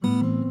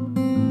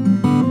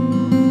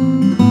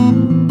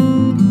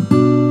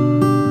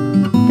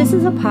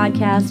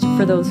podcast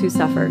for those who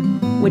suffer,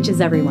 which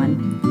is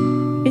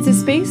everyone. It's a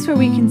space where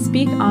we can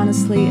speak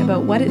honestly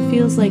about what it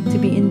feels like to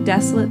be in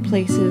desolate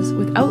places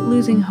without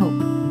losing hope.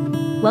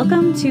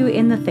 Welcome to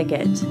In the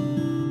Thicket.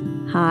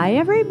 Hi,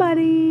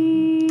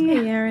 everybody.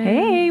 Hey, Erin.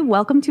 Hey,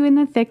 welcome to In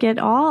the Thicket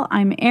all.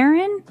 I'm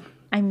Erin.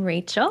 I'm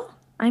Rachel.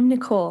 I'm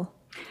Nicole.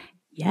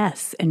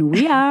 Yes, and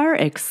we are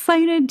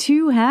excited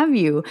to have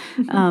you.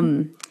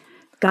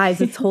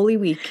 Guys, it's Holy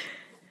Week.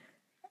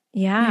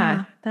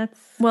 Yeah, that's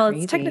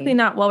It's technically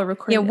not while we're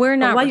recording. Yeah, we're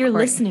not while you're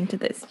recording. listening to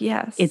this.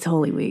 Yes, It's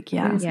Holy Week.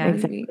 Yeah, It is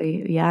exactly.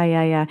 Holy Week.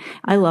 Yeah.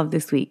 I love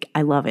this week.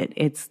 I love it.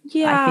 It's, I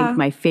Yeah. think,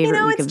 my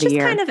favorite week it's of the just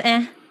year. kind of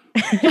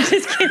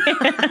just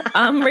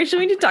kidding. Rachel,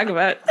 we need to talk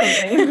about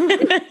something.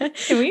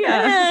 Can we?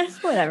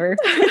 Whatever.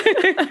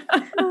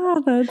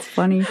 Oh, that's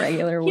funny.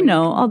 Regular week. You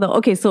know, although,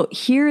 okay, so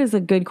here is a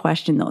good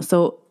question though.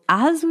 So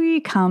as we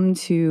come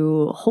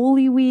to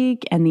Holy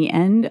Week and the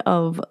end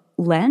of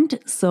Lent,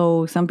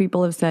 so some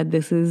people have said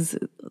this is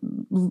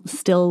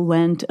still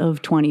Lent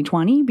of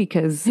 2020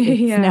 because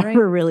it's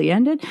never really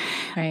ended.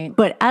 Right.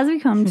 But as we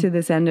come to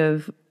this end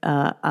of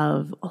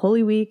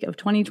Holy Week of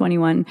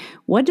 2021,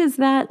 what does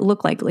that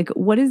look like? Like,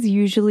 what is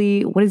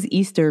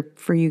Easter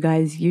for you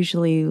guys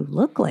usually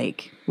look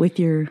like with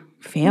your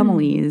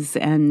families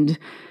and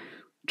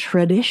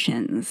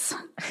traditions?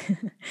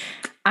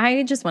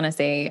 I just want to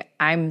say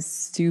I'm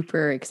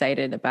super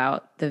excited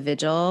about the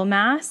Vigil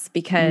Mass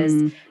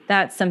because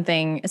that's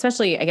something,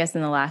 especially I guess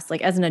in the last,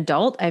 like as an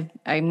adult,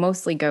 I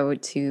mostly go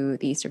to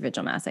the Easter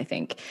Vigil Mass, I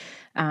think.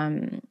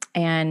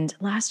 And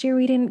last year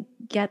we didn't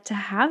get to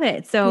have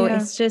it. So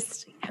it's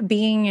just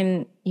being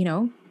in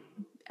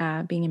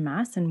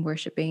Mass and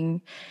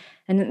worshiping.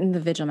 And the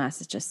Vigil Mass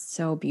is just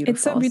so beautiful.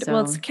 It's so beautiful.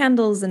 Well, it's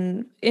candles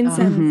and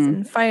incense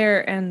and fire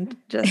and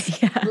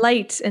just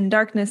light and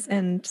darkness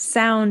and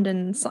sound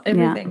and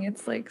everything.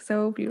 It's like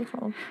so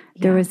beautiful.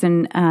 There was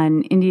an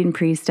Indian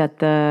priest at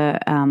the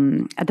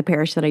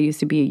parish that I used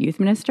to be a youth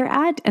minister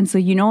at, and so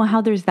you know how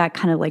there's that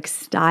kind of like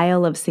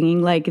style of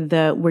singing, like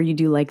where you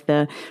do like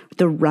the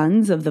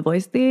runs of the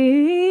voice,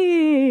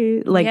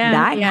 kind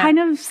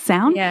of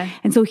sound. Yeah.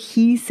 And so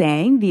he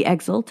sang the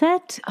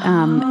Exultet,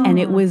 and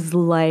it was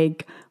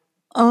like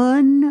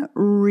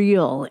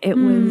unreal. It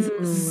was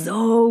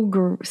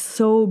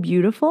so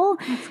beautiful.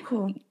 That's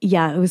cool.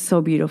 Yeah, it was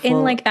so beautiful.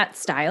 In like that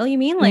style, you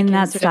mean? Like in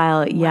that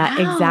style. Yeah,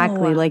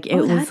 exactly. Like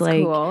it was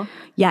like, cool.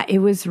 Yeah, it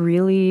was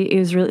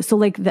really, so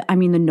like, the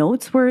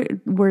notes were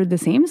the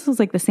same. So it was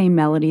like the same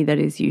melody that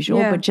is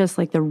usual, but just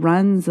like the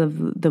runs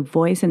of the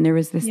voice. And there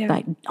was this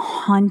like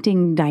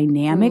haunting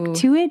dynamic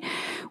to it,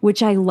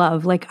 which I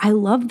love. Like, I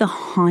love the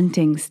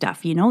haunting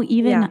stuff, you know,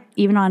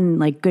 even on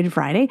like Good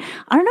Friday.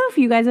 I don't know if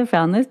you guys have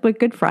found this, but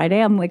Good Friday,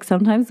 I'm like,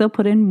 sometimes they'll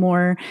put in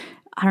more,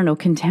 I don't know,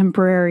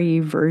 contemporary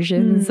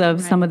versions of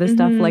some of the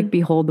stuff, like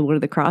Behold the Wood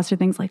of the Cross or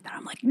things like that.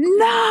 I'm like,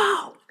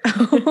 no!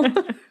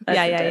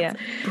 Yeah.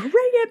 Bring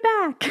it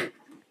back.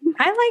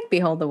 I like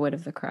Behold the Wood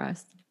of the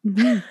Cross.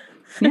 Yeah,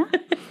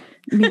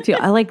 me too.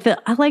 I like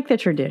the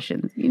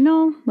traditions, you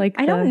know, like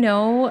I don't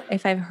know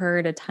if I've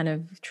heard a ton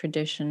of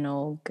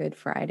traditional Good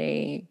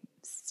Friday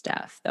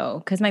stuff though,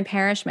 because my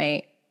parish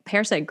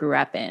that I grew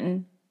up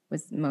in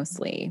was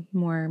mostly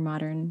more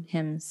modern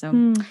hymns. So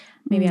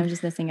maybe I'm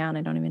just missing out and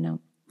I don't even know.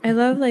 I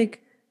love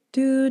like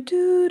do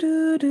do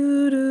do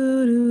do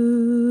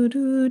do do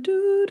do do do.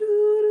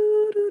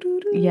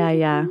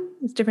 Yeah.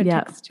 It's different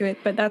text to it,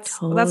 but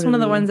that's one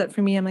of the ones that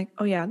for me I'm like,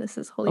 oh yeah, this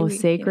is Holy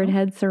Week. Sacred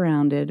Head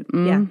Surrounded.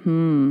 Yeah.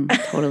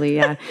 Totally.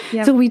 Yeah.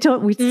 So we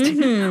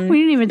didn't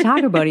even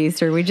talk about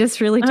Easter. We just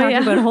really talked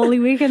about Holy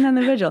Week and then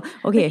the Vigil.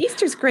 Okay.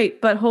 Easter's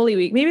great, but Holy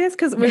Week, maybe that's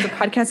because we're the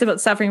podcast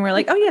about suffering. We're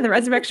like, oh yeah, the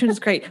resurrection is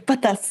great,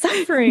 but the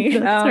suffering.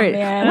 That's right.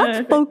 Man.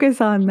 Let's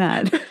focus on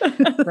that.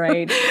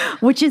 Right.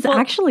 Which is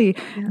actually,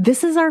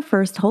 this is our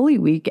first Holy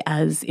Week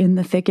as In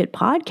the Thicket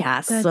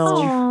podcast. That's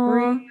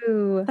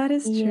true. That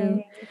is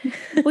true.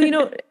 Well, you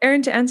know,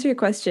 Erin, to answer your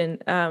question,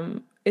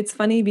 it's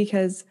funny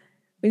because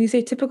when you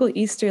say typical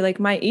Easter, like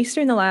my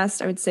Easter in the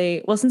last, I would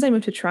say, well, since I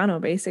moved to Toronto,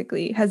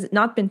 basically, has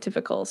not been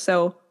typical.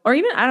 So, or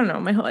even, I don't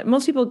know,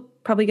 most people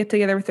probably get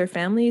together with their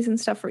families and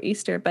stuff for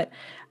Easter, but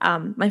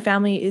my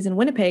family is in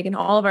Winnipeg and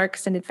all of our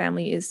extended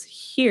family is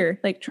here,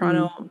 like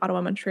Toronto,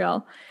 Ottawa,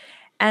 Montreal.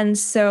 And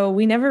so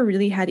we never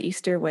really had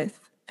Easter with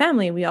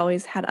family. We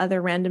always had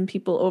other random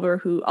people over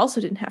who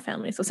also didn't have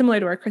family. So similar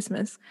to our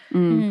Christmas.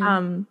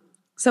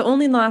 So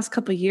only in the last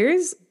couple of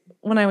years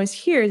when I was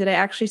here did I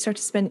actually start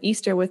to spend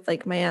Easter with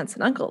like my aunts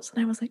and uncles.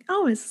 And I was like,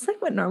 oh, is this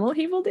like what normal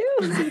people do?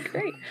 This is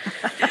great.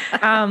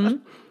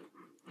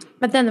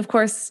 But then of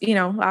course, you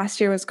know, last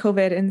year was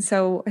COVID. And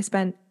so I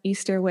spent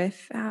Easter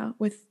with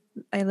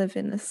I live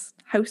in this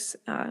house.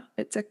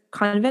 It's a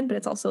convent, but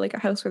it's also like a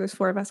house where there's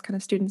 4 of us kind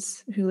of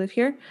students who live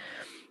here.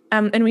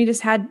 And we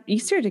just had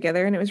Easter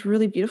together and it was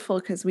really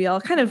beautiful because we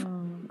all kind of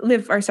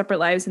live our separate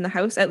lives in the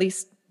house, at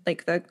least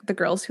like the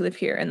girls who live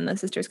here and the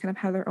sisters kind of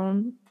have their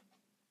own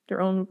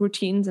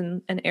routines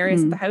and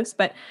areas of the house.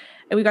 But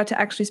we got to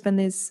actually spend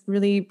these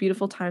really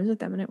beautiful times with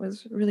them, and it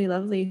was really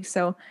lovely.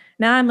 So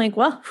now I'm like,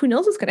 well, who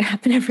knows what's going to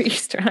happen every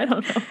Easter? I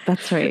don't know.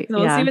 That's right. So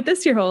we'll see what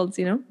this year holds,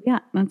 you know? Yeah,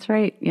 that's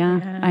right.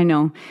 Yeah, I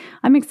know.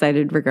 I'm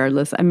excited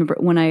regardless. I remember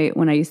when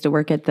I used to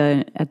work at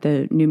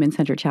the Newman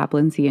Center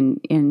Chaplaincy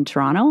in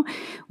Toronto,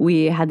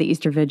 we had the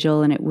Easter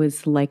Vigil, and it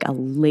was like a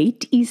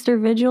late Easter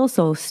Vigil,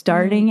 so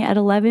starting at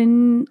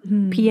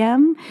 11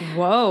 p.m.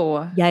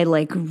 Whoa. Yeah,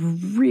 like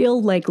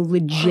real, like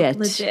legit.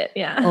 Legit,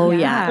 yeah. Oh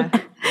yeah.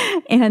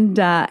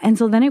 And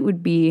so then it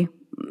would be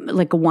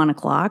like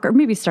 1:00, or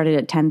maybe started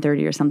at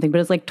 10:30 or something, but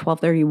it was like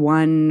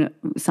 12:31,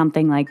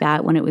 something like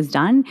that when it was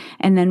done.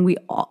 And then we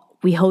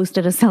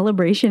hosted a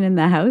celebration in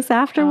the house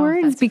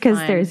afterwards, because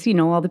fun. There's,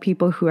 all the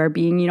people who are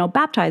being,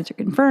 baptized or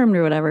confirmed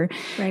or whatever.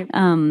 Right.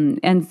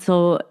 And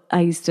so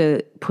I used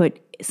to put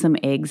some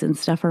eggs and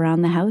stuff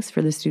around the house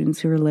for the students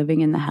who were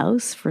living in the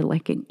house for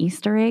like an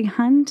Easter egg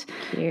hunt.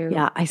 Cute.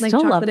 Yeah, I like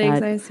still love chocolate eggs,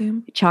 that. I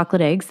assume.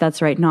 Chocolate eggs,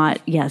 that's right. Not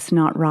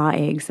raw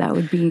eggs. That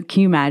would be,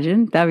 can you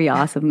imagine? That'd be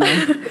awesome though.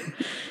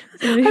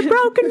 I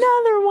broke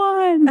another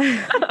one.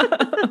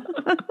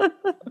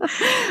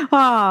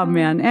 Oh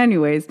man.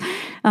 Anyways,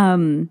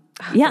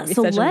 yeah.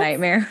 So such a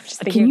nightmare.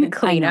 Just thinking of the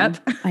cleanup.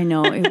 I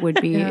know it would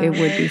be. It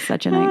would be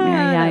such a nightmare.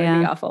 Yeah, that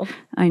would be awful.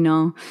 I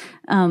know.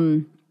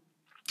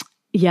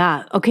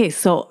 Yeah. Okay.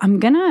 So I'm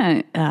going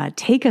to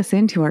take us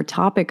into our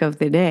topic of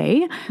the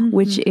day,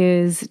 which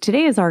is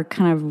today is our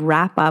kind of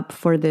wrap up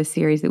for this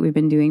series that we've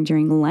been doing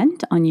during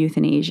Lent on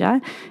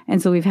euthanasia.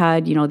 And so we've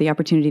had, the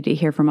opportunity to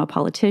hear from a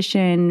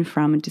politician,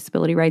 from a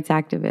disability rights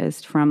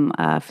activist, from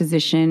a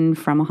physician,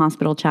 from a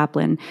hospital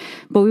chaplain.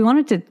 But we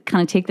wanted to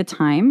kind of take the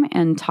time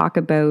and talk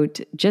about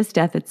just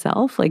death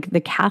itself. Like the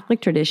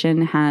Catholic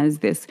tradition has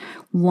this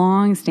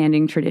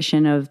long-standing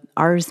tradition of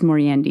ars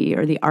moriendi,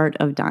 or the art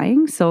of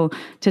dying. So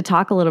to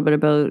talk a little bit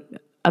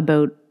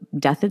about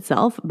death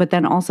itself, but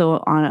then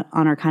also on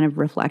our kind of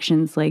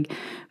reflections, like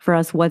for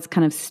us, what's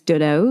kind of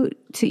stood out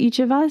to each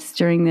of us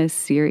during this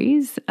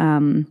series.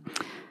 And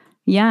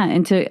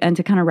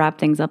to kind of wrap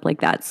things up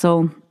like that.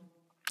 So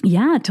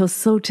yeah, to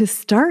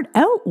start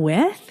out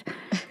with,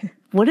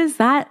 what does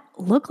that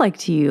look like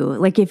to you?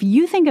 Like if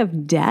you think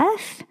of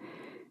death,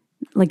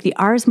 like the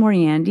ars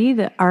moriendi,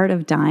 the art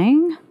of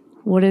dying,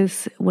 what do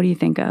you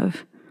think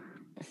of?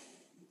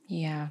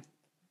 Yeah.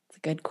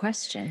 Good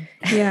question.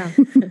 Yeah.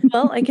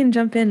 Well, I can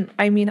jump in.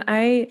 I mean,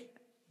 I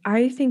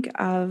think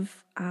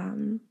of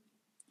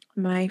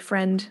my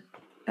friend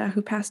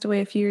who passed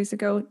away a few years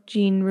ago,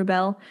 Jean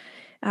Rubel,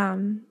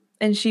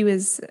 and she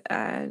was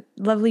a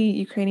lovely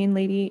Ukrainian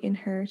lady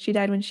she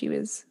died when she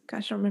was, I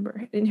don't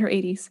remember, in her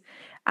 80s,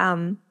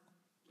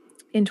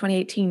 in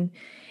 2018.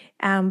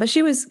 But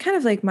she was kind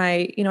of like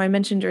my, I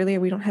mentioned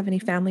earlier, we don't have any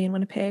family in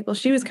Winnipeg. Well,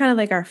 she was kind of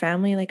like our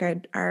family, like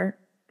our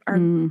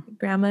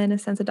grandma, in a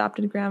sense,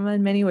 adopted grandma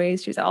in many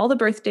ways. She was at all the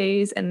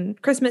birthdays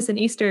and Christmas and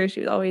Easter.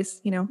 She was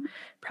always,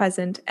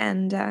 present.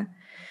 And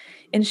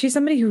she's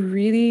somebody who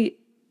really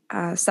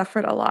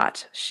suffered a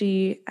lot.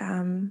 She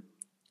had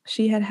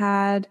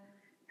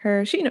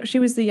her, she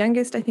was the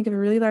youngest, I think, of a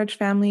really large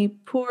family,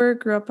 poor,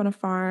 grew up on a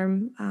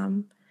farm.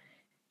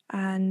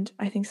 And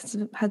I think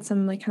had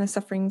some like kind of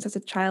sufferings as a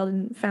child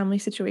and family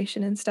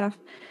situation and stuff.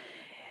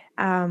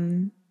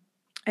 And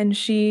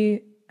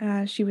she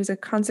was a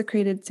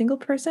consecrated single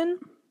person,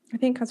 I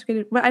think,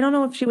 consecrated. Well, I don't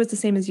know if she was the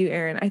same as you,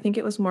 Erin. I think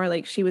it was more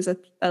like she was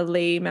a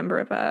lay member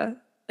of a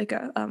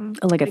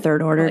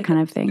third order kind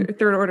of thing.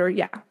 Third order,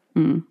 yeah.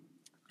 Mm.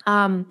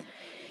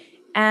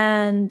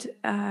 And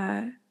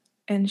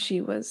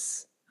she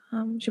was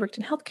she worked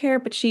in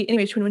healthcare, but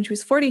when she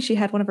was 40, she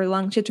had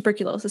she had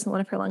tuberculosis and one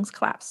of her lungs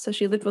collapsed. So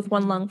she lived with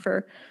one lung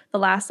for the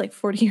last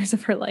 40 years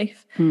of her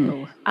life.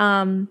 Mm.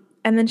 And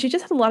then she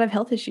just had a lot of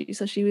health issues.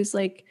 So she was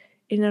in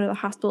and out of the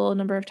hospital a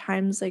number of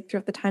times,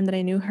 throughout the time that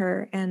I knew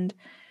her. And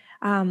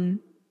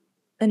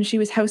she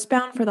was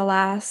housebound for the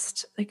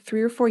last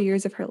 3 or 4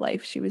 years of her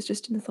life. She was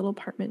just in this little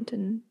apartment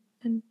and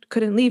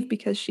couldn't leave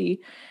because she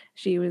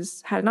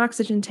had an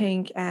oxygen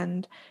tank,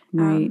 and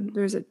right.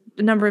 there was a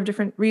number of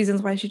different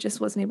reasons why she just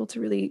wasn't able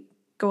to really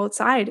go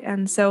outside.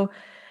 And so,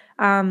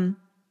 but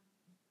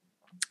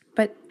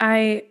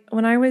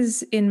when I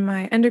was in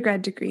my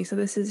undergrad degree, so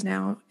this is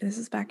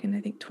back in, I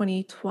think,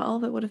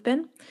 2012, it would have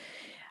been,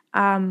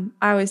 I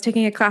was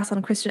taking a class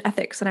on Christian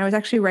ethics, and I was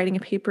actually writing a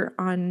paper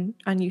on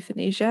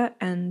euthanasia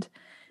and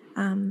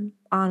on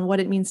what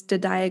it means to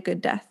die a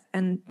good death,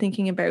 and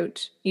thinking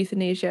about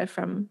euthanasia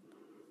from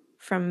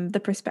the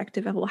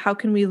perspective of, well, how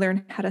can we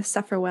learn how to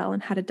suffer well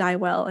and how to die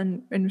well,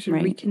 and sort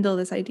of rekindle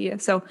this idea.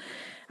 So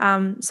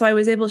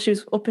she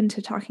was open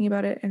to talking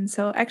about it. And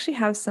so I actually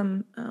have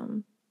some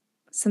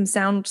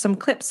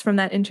clips from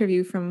that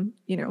interview from,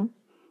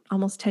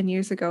 almost 10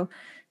 years ago.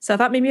 So I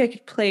thought maybe I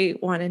could play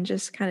one and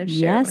just kind of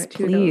share one or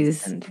two of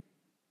those. And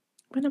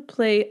I'll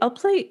play,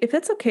 if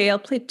that's okay, I'll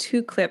play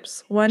 2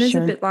 clips. One is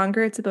a bit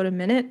longer, it's about a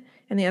minute,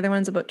 and the other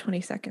one's about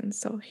 20 seconds.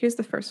 So here's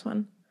the first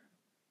one.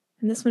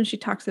 And this one, she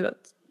talks about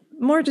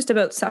more just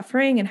about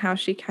suffering and how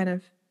she kind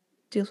of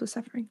deals with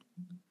suffering.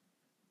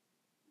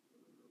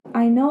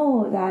 I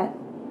know that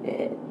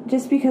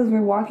just because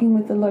we're walking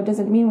with the Lord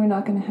doesn't mean we're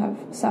not going to have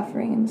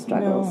suffering and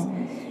struggles. No,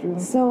 that's true.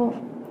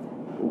 So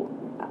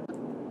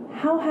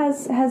how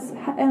has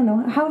I don't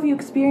know, how have you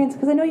experienced,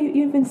 because I know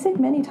you've been sick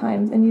many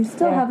times and you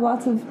still have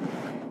lots of,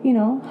 you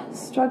know,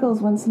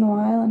 struggles once in a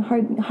while and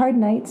hard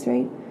nights,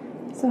 right?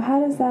 So how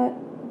do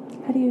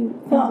you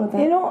think about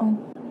that? You know,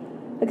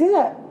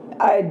 because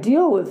I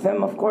deal with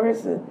them, of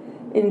course,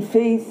 in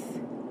faith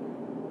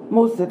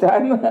most of the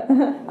time.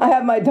 I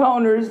have my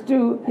downers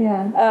too.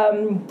 Yeah.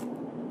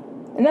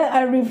 And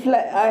I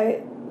reflect.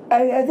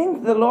 I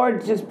think the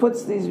Lord just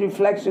puts these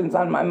reflections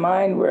on my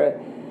mind where,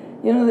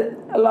 you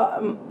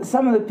know,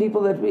 some of the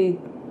people that we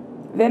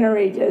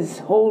venerate as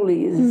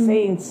holy, as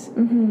saints,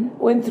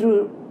 went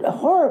through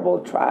horrible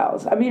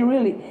trials. I mean,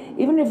 really,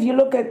 even if you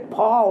look at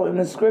Paul in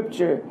the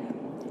scripture,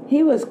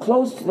 he was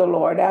close to the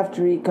Lord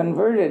after he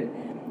converted,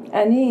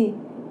 and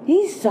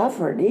he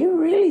suffered. He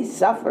really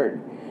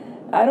suffered.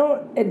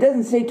 It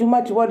doesn't say too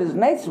much what his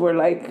nights were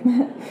like,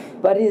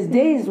 but his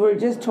days were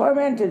just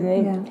tormented.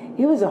 And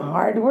he was a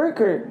hard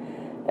worker.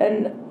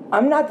 And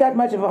I'm not that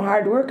much of a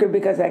hard worker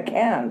because I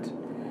can't.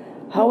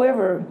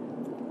 However,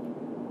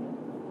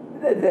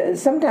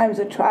 sometimes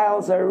the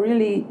trials are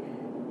really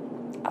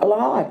a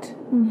lot.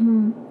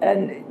 Mm-hmm.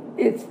 And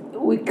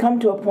we come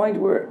to a point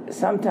where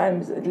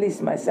sometimes, at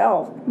least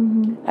myself,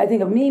 I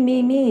think of me.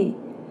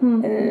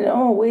 And then,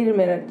 oh, wait a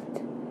minute.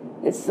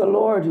 It's the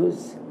Lord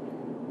who's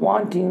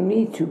wanting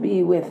me to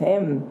be with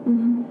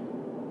him.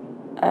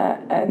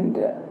 And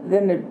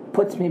then it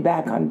puts me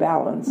back on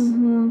balance.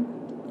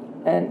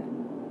 And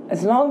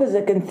as long as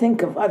I can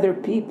think of other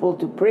people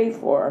to pray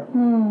for,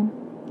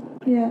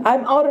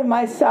 I'm out of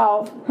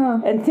myself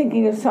and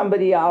thinking of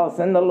somebody else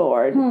and the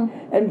Lord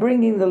and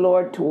bringing the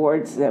Lord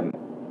towards them.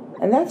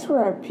 And that's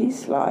where our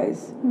peace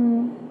lies.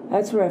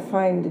 That's where I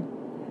find,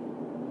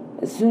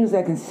 as soon as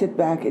I can sit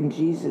back in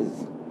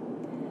Jesus,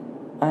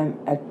 I'm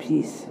at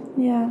peace.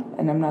 Yeah.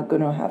 And I'm not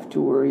going to have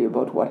to worry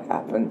about what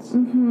happens.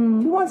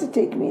 If he wants to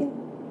take me,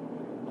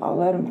 I'll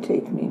let him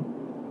take me.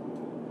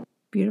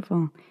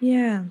 Beautiful.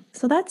 Yeah.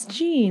 So that's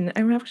Jean.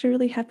 I'm actually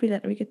really happy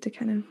that we get to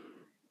kind of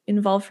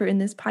involve her in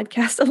this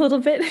podcast a little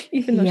bit,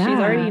 even though she's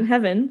already in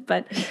heaven.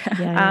 But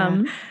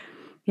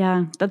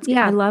yeah, that's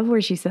I love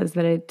where she says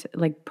that it,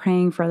 like,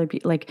 praying for other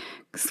people, like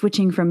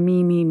switching from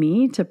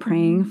me to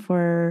praying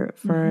for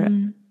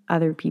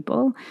other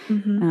people,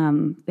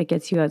 that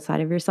gets you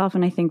outside of yourself.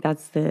 And I think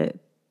that's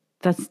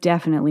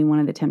definitely one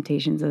of the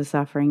temptations of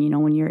suffering. You know,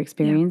 when you're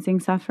experiencing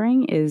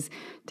suffering, is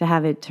to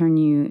have it turn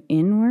you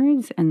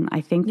inwards. And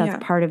I think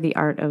that's part of the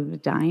art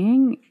of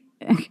dying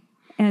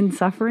and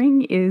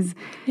suffering, is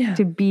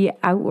to be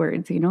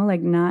outwards, you know, like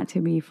not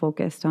to be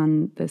focused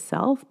on the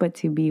self, but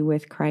to be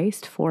with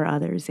Christ for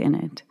others in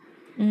it.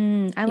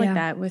 I like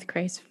that, with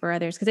Christ for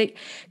others.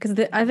 Because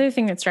the other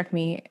thing that struck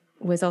me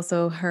was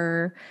also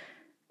her,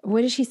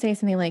 what did she say?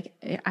 Something like,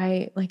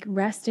 I like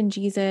rest in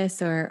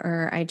Jesus,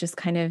 or I just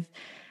kind of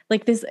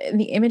like this,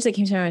 the image that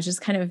came to mind was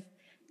just kind of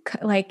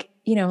like,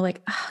 you know,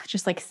 like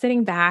just like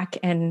sitting back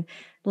and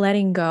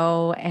letting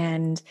go.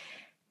 And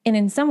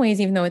in some ways,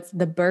 even though it's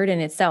the burden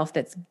itself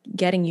that's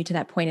getting you to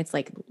that point, it's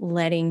like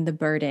letting the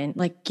burden,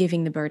 like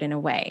giving the burden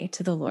away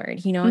to the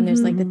Lord, you know, and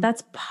there's like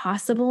that's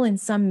possible in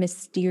some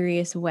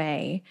mysterious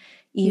way,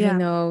 even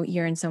though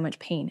you're in so much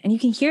pain. And you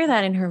can hear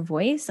that in her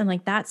voice. And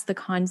like, that's the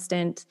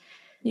constant,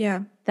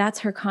 that's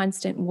her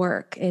constant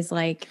work, is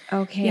like,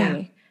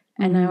 okay,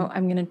 and now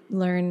I'm going to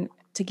learn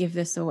to give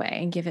this away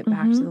and give it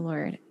back to the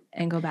Lord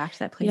and go back to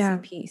that place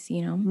of peace,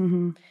 you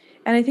know?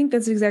 And I think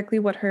that's exactly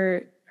what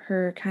her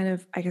kind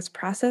of, I guess,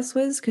 process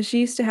was, because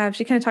she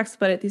kind of talks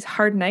about it, these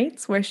hard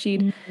nights where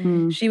she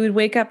would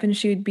wake up and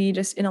she would be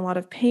just in a lot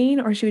of pain,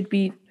 or she would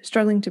be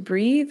struggling to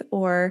breathe,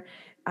 or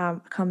a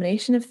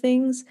combination of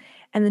things.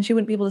 And then she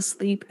wouldn't be able to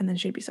sleep, and then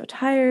she'd be so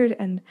tired.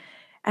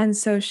 And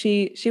so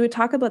she would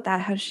talk about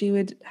that, how she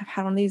would have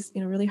had one of these,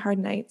 you know, really hard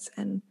nights.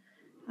 And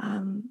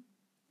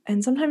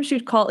sometimes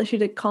she'd call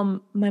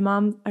my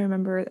mom, I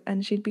remember,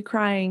 and she'd be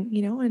crying,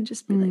 you know, and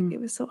just be like,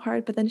 it was so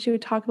hard. But then she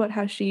would talk about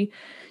how she's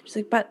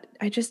like, but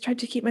I just tried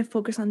to keep my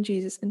focus on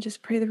Jesus and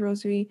just pray the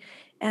rosary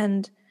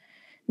and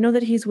know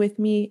that he's with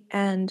me,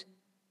 and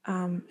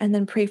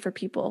then pray for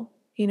people,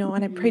 you know,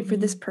 and I prayed for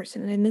this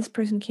person, and then this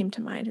person came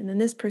to mind, and then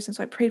this person.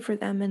 So I prayed for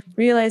them, and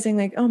realizing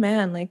like, oh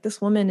man, like this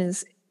woman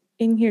is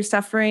in here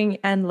suffering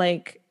and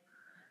like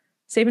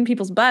saving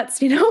people's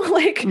butts, you know,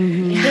 like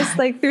just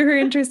like through her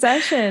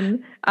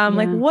intercession,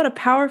 like what a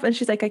powerful, and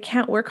she's like, I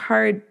can't work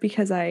hard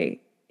because I'm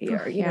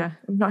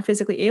not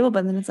physically able,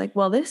 but then it's like,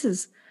 well, this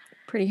is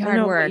pretty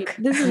hard work.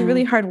 This is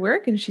really hard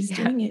work, and she's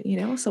doing it, you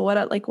know? So what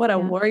a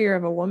warrior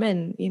of a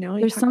woman, you know?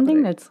 There's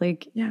something that's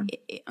like,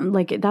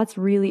 like that's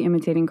really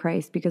imitating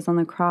Christ, because on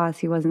the cross,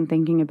 he wasn't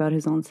thinking about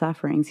his own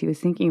sufferings. He was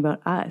thinking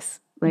about us.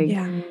 Like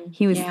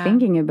he was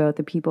thinking about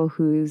the people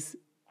who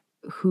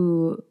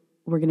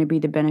were going to be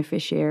the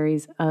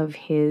beneficiaries of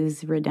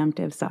his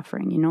redemptive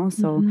suffering, you know?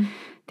 So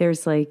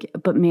there's like,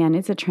 but man,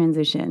 it's a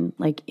transition.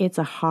 Like it's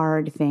a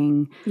hard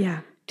thing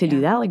to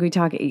do that. Like we've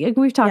talked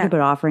about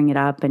offering it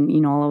up and,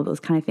 you know, all of those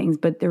kind of things.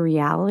 But the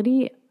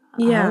reality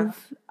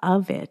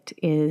of it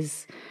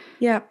is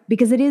Yeah.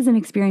 because it is an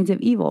experience of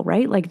evil,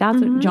 right? Like that's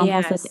what John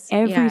Paul says.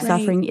 Every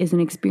suffering is an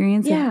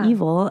experience of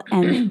evil,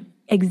 and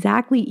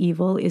exactly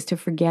evil is to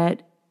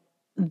forget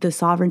the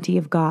sovereignty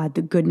of God,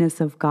 the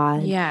goodness of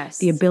God,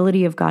 the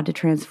ability of God to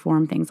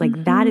transform things.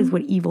 Like that is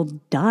what evil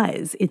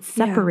does. It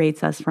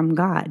separates us from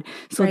God.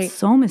 So it's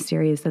so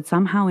mysterious that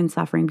somehow in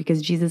suffering,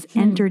 because Jesus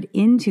entered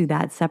into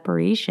that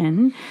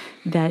separation,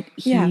 that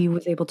he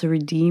was able to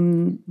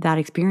redeem that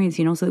experience,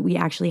 you know, so that we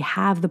actually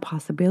have the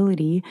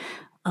possibility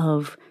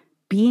of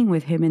being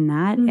with him in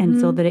that. And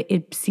so that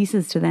it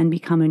ceases to then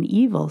become an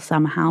evil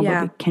somehow,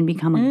 but it can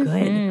become a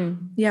good.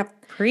 Yep.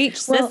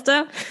 Preach,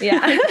 sister.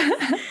 Yeah.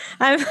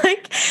 I'm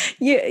like,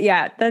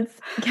 that's,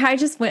 I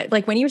just went,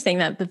 like when you were saying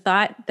that, the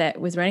thought that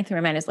was running through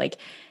my mind is like,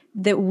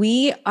 that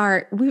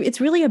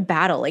it's really a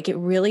battle. Like it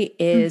really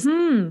is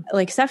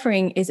like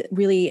suffering is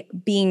really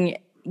being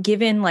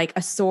given like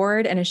a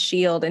sword and a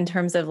shield in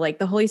terms of like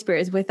the Holy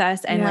Spirit is with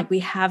us and like we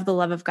have the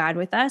love of God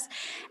with us.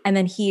 And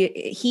then he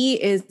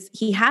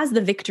has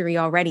the victory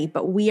already,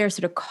 but we are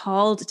sort of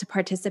called to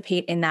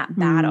participate in that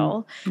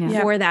battle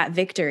for that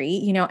victory,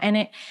 you know,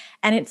 and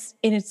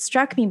it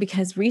struck me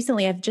because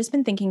recently I've just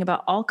been thinking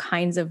about all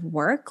kinds of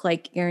work.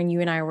 Like Erin,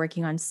 you and I are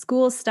working on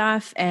school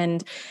stuff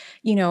and,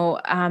 you know,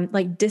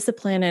 like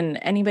discipline, and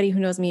anybody who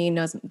knows me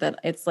knows that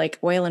it's like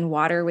oil and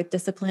water with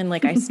discipline.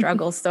 Like I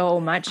struggle so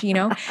much, you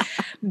know,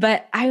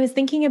 but I was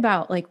thinking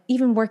about like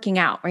even working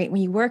out, right?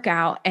 When you work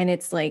out and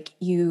it's like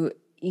you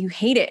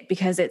hate it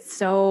because it's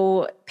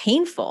so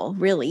painful,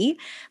 really,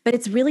 but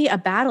it's really a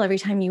battle every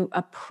time you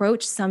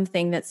approach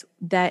something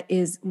that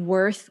is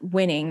worth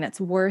winning, that's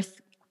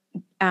worth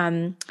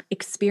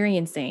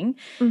experiencing.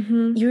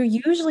 You're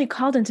usually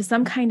called into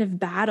some kind of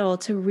battle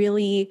to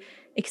really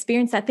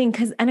experience that thing.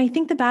 And I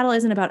think the battle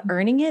isn't about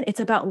earning it. It's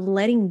about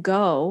letting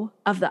go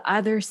of the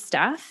other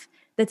stuff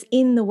that's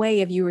in the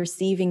way of you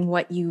receiving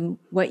what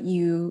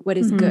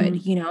is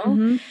good, you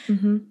know?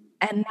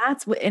 And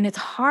and it's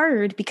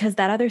hard because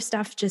that other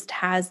stuff just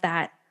has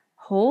that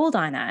hold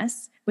on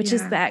us, which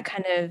is that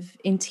kind of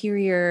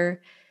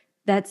interior,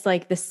 that's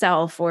like the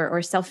self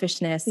or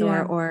selfishness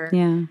or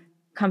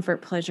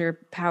comfort, pleasure,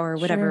 power,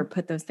 whatever,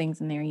 put those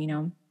things in there, you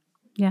know?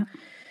 Yeah.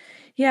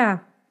 Yeah.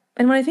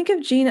 And when I think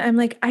of Jean, I'm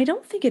like, I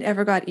don't think it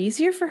ever got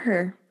easier for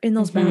her in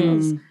those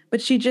battles,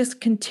 but she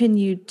just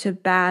continued to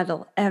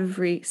battle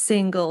every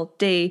single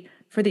day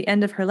for the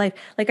end of her life.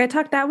 Like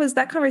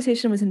that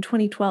conversation was in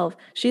 2012.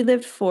 She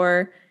lived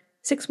for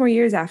 6 more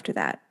years after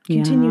that,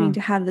 continuing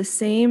to have the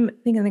same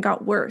thing, and it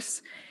got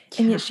worse.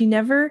 And yet she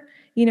never,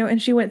 you know,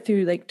 and she went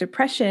through like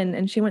depression,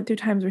 and she went through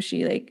times where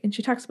she and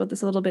she talks about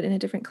this a little bit in a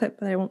different clip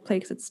that I won't play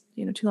because it's,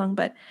 you know, too long,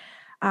 but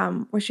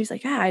where she's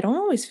like, I don't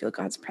always feel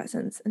God's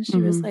presence. And she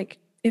was like,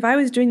 if I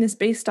was doing this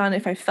based on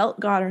if I felt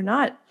God or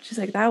not, she's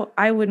like, that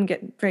I wouldn't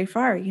get very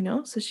far, you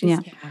know? So she's,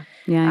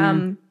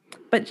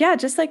 but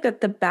just like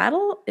that, the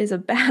battle is a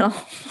battle.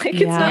 Like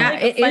it's not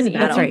like a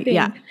funny thing.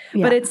 Yeah.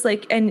 But it's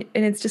like, and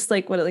it's just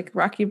like like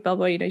Rocky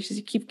Balboa, you know,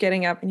 you keep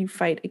getting up and you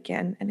fight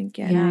again and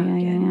again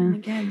and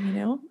again, you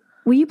know?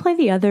 Will you play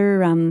the other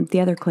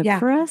clip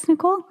for us,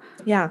 Nicole?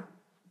 Yeah.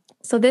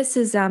 So this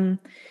is,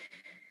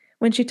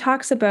 when she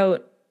talks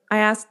about, I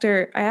asked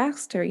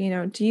her, you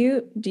know, do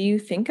you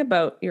think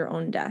about your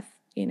own death,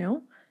 you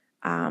know?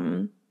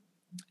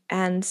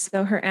 And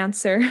so her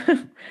answer,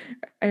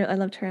 I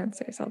loved her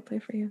answer, so I'll play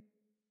for you.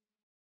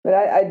 But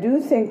I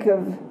do think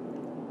of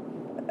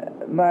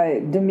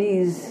my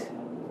demise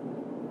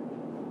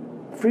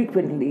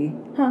frequently,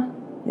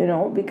 you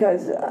know,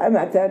 because I'm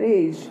at that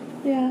age.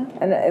 Yeah.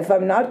 And if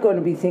I'm not going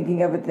to be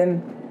thinking of it,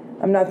 then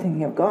I'm not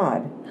thinking of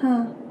God.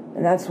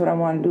 And that's what I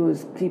want to do,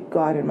 is keep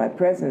God in my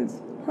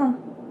presence.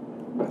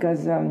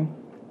 Because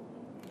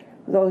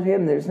without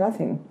him, there's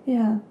nothing.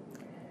 Yeah.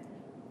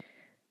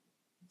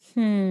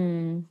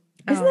 Isn't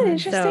that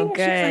interesting? So good.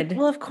 She's like,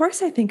 well, of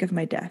course I think of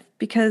my death,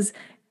 because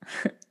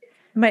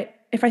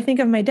if I think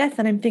of my death,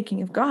 then I'm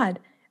thinking of God,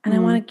 and I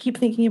want to keep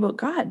thinking about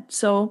God.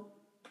 So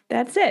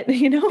that's it,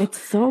 you know?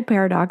 It's so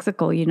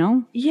paradoxical, you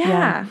know?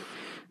 Yeah.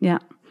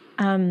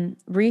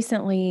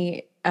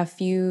 Recently, a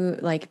few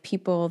like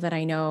people that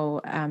I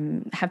know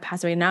have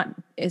passed away, not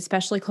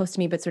especially close to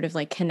me, but sort of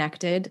like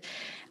connected.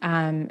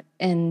 And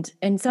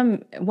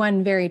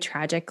one very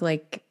tragic,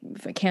 like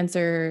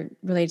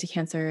related to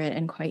cancer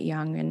and quite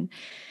young.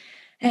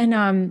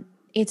 And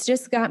it's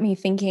just got me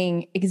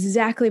thinking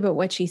exactly about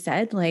what she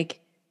said.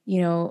 Like,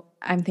 you know,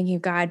 I'm thinking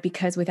of God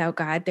because without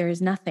God, there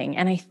is nothing.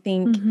 And I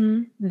think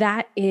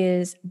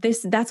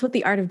that's what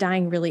the art of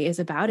dying really is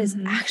about, is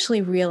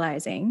actually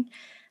realizing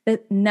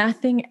that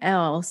nothing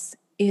else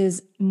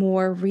is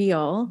more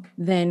real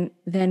than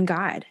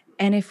God.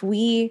 And if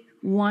we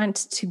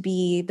want to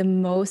be the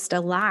most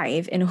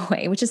alive in a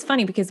way, which is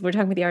funny because we're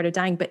talking about the art of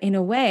dying, but in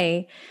a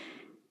way,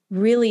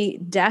 really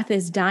death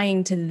is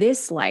dying to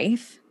this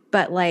life,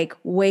 but like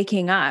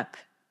waking up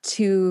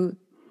to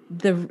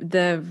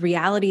the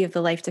reality of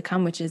the life to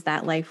come, which is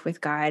that life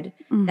with God,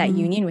 that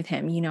union with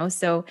him, you know?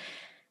 So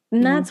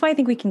that's why I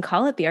think we can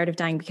call it the art of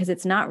dying, because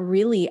it's not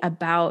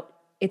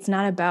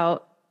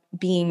about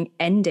being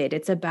ended.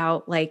 It's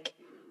about like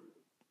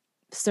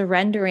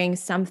surrendering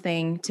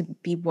something to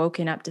be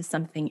woken up to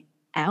something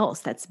else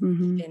that's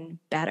even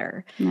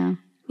better. Yeah.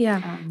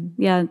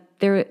 Yeah.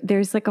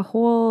 There's like a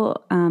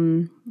whole,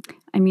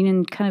 I mean,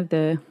 in kind of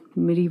the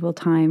medieval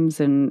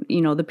times and,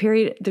 you know, the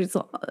period, there's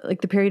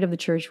like the period of the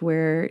church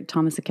where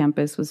Thomas à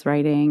Kempis was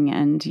writing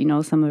and, you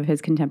know, some of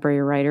his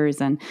contemporary writers,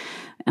 and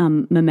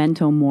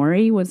memento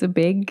mori was a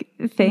big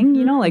thing,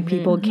 you know, like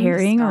people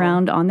carrying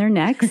around on their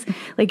necks,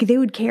 like they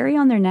would carry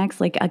on their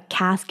necks like a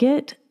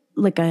casket,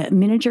 like a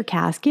miniature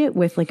casket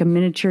with like a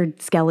miniature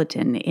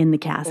skeleton in the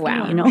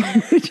casket, you know,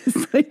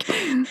 just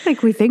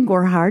like we think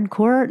we're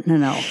hardcore.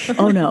 No.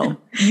 Oh no.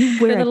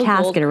 You wear a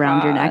casket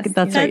around your neck.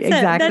 That's right.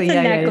 Exactly. That's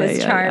a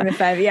necklace charm. If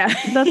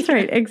I've, that's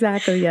right.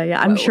 Exactly. Yeah.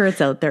 I'm sure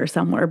it's out there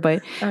somewhere,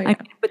 but,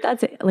 but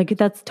that's like,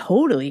 that's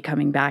totally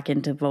coming back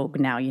into vogue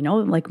now, you know,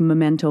 like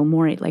memento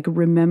mori, like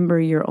remember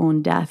your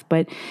own death,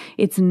 but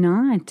it's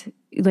not,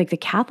 like the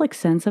Catholic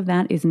sense of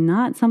that is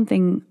not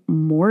something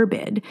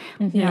morbid.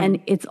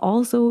 And it's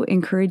also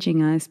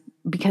encouraging us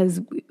because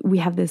we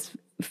have this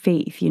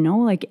faith, you know,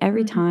 like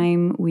every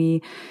time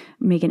we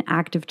make an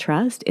act of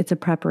trust, it's a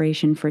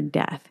preparation for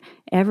death.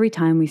 Every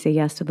time we say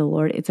yes to the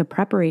Lord, it's a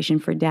preparation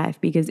for death,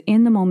 because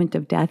in the moment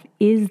of death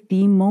is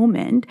the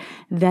moment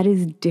that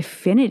is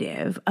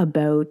definitive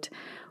about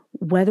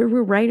whether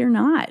we're right or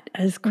not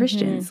as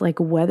Christians, like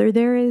whether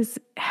there is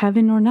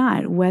heaven or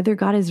not, whether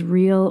God is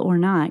real or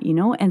not, you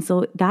know? And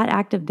so that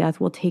act of death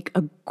will take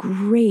a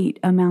great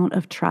amount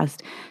of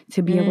trust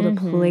to be able to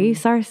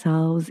place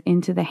ourselves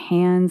into the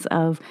hands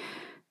of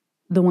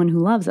the one who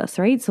loves us,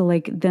 right? So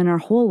like then our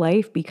whole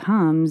life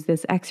becomes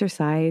this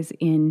exercise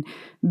in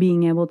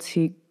being able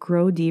to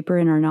grow deeper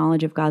in our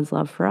knowledge of God's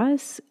love for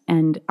us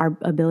and our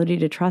ability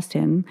to trust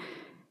him.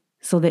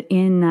 So that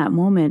in that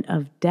moment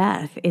of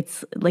death,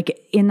 it's like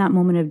in that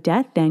moment of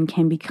death then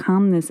can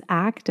become this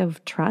act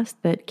of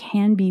trust that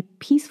can be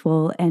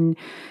peaceful and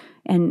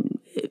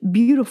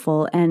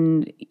beautiful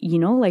and, you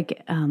know,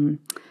 like,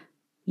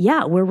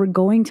 where we're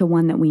going to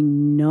one that we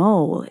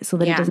know, so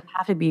that it doesn't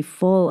have to be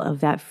full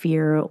of that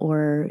fear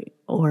or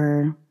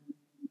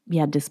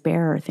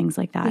despair or things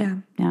like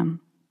that.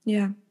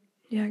 Yeah,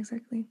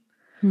 exactly.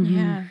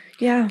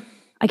 Yeah.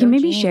 I can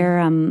maybe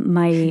share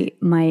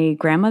my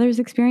grandmother's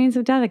experience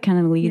of death. It kind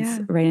of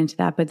leads right into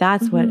that, but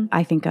that's what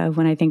I think of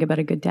when I think about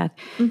a good death.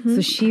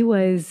 So she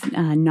was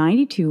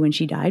 92 when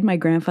she died. My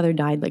grandfather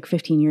died like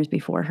 15 years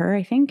before her,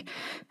 I think.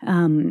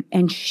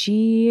 And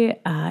she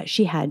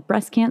had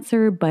breast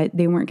cancer, but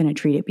they weren't going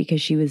to treat it because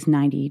she was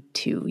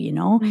 92, you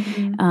know?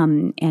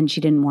 And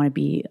she didn't want to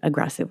be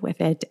aggressive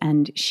with it.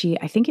 And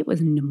I think it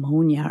was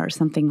pneumonia or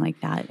something like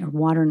that, or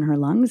water in her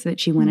lungs that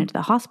she went into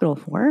the hospital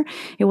for.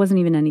 It wasn't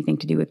even anything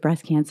to do with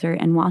breast cancer.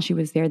 And while she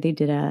was there, they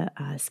did a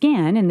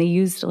scan, and they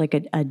used like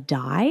a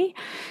dye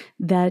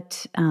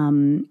that,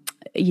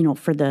 you know,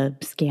 for the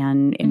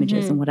scan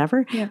images and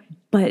whatever.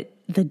 But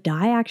the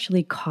dye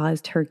actually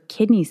caused her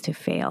kidneys to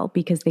fail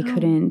because they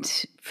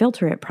couldn't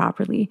filter it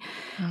properly.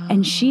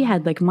 And she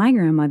had, like my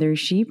grandmother,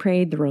 she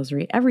prayed the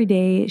rosary every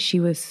day. She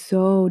was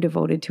so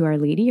devoted to Our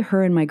Lady,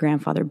 her and my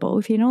grandfather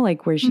both, you know,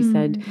 like where she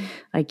said,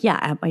 like,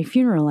 at my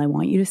funeral, I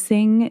want you to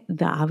sing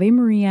the Ave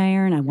Maria,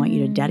 and I want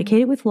you to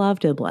dedicate it with love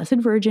to the Blessed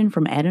Virgin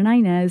from Ed and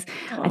Inez.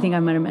 I think I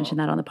might have mentioned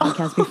that on the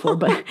podcast before,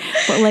 but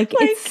like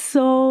it's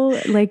so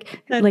like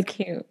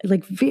cute.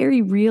 Like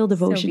very real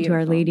devotion to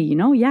Our Lady, you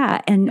know?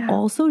 And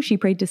also she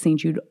prayed to St.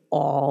 Jude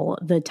all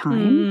the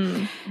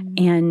time.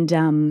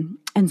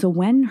 And so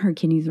when her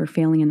kidneys were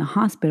failing in the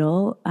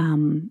hospital,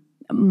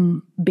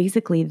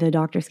 basically the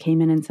doctors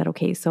came in and said,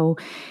 okay, so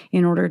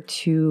in order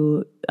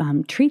to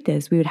treat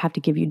this, we would have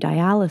to give you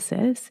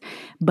dialysis,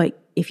 but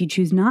if you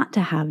choose not to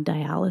have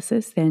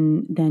dialysis,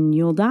 then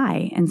you'll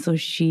die. And so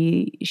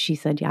she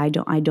said, I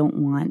don't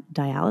want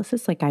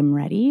dialysis. Like, I'm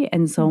ready.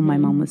 And so my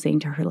mom was saying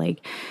to her,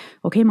 like,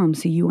 okay, Mom,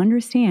 so you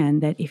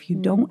understand that if you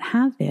don't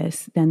have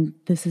this, then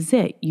this is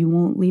it. You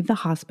won't leave the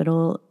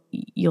hospital.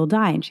 You'll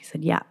die. And she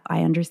said, yeah,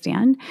 I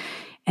understand.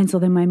 And so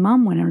then my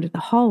mom went out to the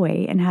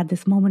hallway and had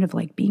this moment of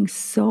like being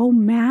so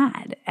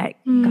mad at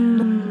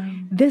God.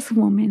 This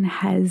woman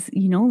has,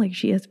 you know, like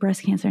she has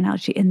breast cancer now.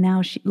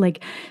 Now she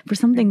like for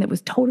something that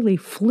was totally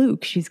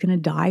fluke, she's going to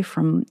die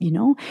from, you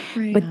know.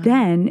 But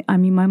then, I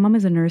mean, my mom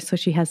is a nurse, so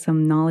she has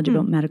some knowledge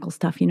about medical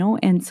stuff, you know.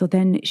 And so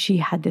then she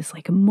had this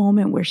like a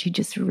moment where she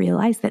just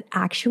realized that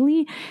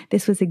actually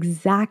this was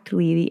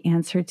exactly the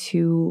answer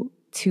to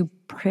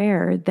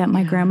prayer that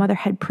my grandmother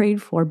had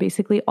prayed for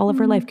basically all of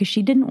her life, because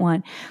she didn't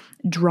want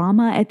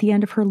drama at the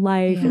end of her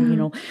life and, you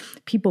know,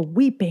 people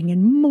weeping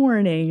and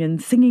mourning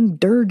and singing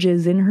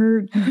dirges in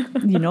her,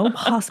 you know,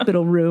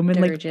 hospital room and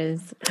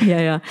dirges.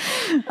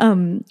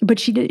 But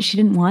she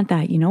didn't want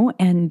that, you know,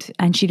 and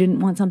she didn't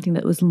want something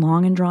that was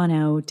long and drawn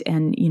out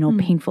and, you know,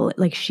 painful.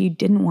 Like she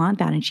didn't want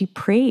that. And she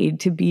prayed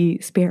to be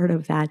spared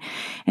of that.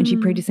 And she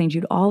prayed to St.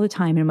 Jude all the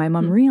time. And my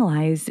mom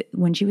realized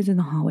when she was in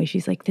the hallway,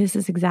 she's like, this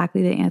is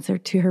exactly the answer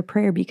to her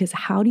prayer, because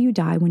how do you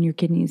die when your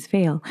kidneys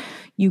fail?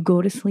 You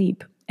go to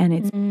sleep. And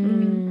it's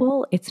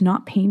simple. It's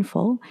not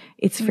painful.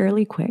 It's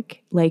fairly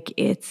quick. Like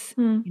it's,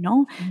 you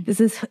know, this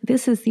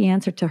is the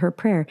answer to her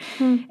prayer.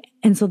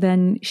 And so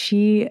then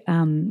she,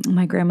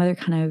 my grandmother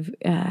kind of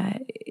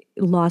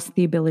lost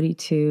the ability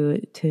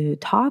to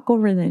talk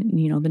over the,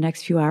 you know, the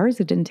next few hours.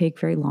 It didn't take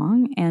very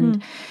long.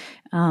 And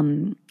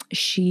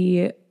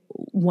she,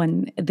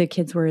 when the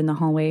kids were in the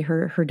hallway,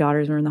 her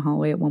daughters were in the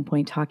hallway at one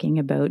point talking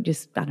about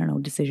just, I don't know,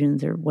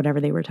 decisions or whatever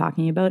they were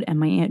talking about. And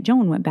my Aunt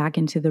Joan went back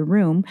into the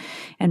room,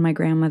 and my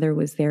grandmother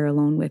was there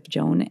alone with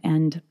Joan.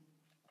 And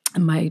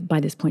by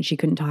this point she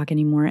couldn't talk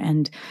anymore.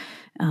 And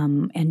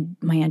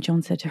my Aunt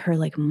Joan said to her,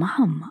 like,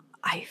 Mom,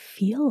 I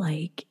feel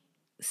like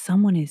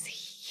someone is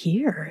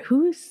here.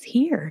 Who's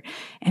here?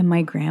 And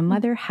my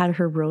grandmother had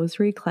her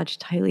rosary clutched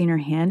tightly in her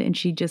hand, and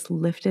she just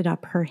lifted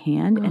up her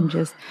hand and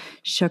just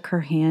shook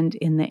her hand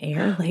in the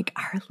air like,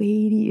 Our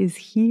Lady is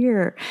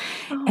here.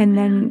 And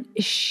then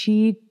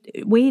she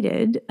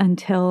waited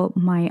until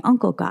my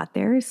uncle got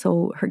there.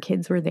 So her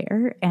kids were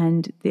there,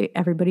 and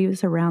everybody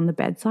was around the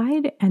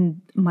bedside,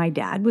 and my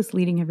dad was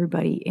leading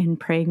everybody in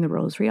praying the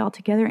rosary all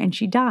together, and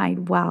she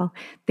died while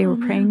they were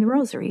praying the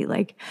rosary.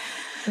 Like,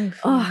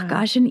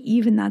 gosh. And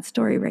even that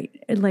story, right?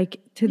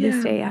 Like to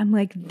this day, I'm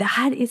like,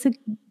 that is a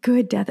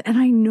good death. And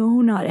I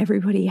know not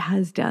everybody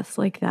has deaths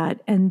like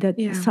that. And that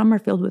some are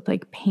filled with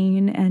like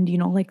pain and, you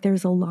know, like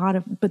there's a lot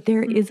of, but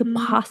there is a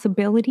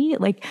possibility,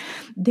 like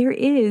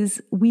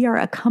we are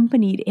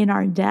accompanied in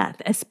our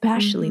death,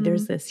 especially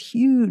there's this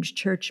huge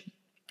church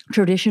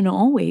tradition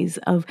always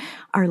of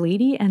Our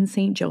Lady and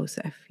Saint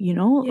Joseph, you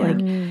know, like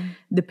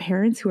the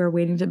parents who are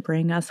waiting to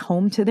bring us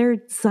home to their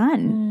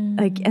son.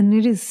 Like, and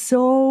it is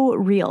so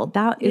real.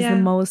 That is the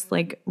most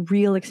like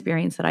real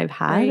experience that I've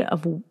had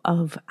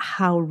of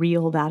how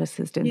real that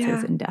assistance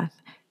is in death.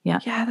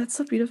 Yeah. Yeah. That's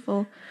so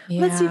beautiful.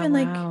 Yeah, that's even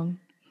like,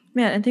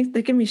 man, I think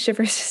they give me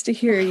shivers just to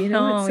hear, you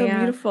know, it's so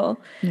beautiful.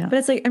 Yeah. But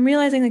it's like, I'm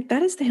realizing like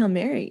that is the Hail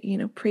Mary, you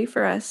know, pray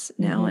for us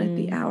now at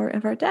the hour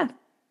of our death.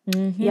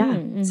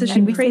 Yeah. So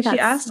she prayed, she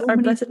asked so our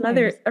Blessed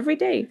Mother every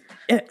day.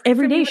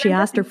 Every day she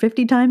asked her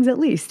 50 times at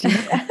least. You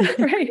know?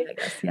 Right.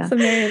 Yeah. So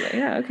Mary's like,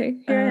 okay,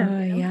 here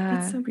I am. Yeah.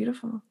 That's so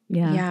beautiful.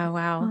 Yeah. Yeah.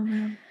 Wow. Oh,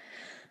 man.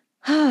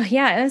 Oh,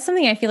 yeah. It's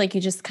something I feel like you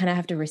just kind of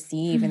have to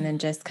receive and then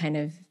just kind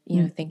of,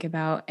 you know, think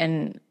about.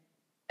 And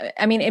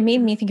I mean, it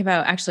made me think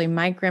about actually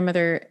my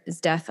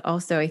grandmother's death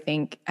also. I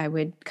think I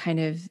would kind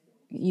of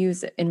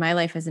use in my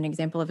life as an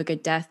example of a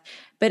good death,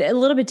 but a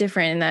little bit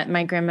different in that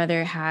my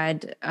grandmother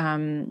had,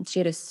 she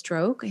had a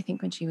stroke, I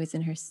think when she was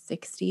in her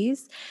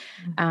 60s,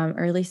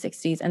 early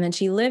 60s. And then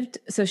she lived,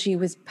 so she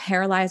was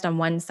paralyzed on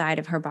one side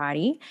of her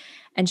body,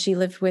 and she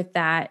lived with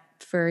that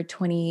for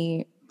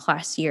 20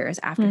 plus years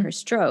after her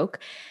stroke.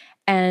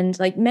 And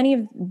like many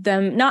of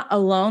them, not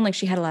alone, like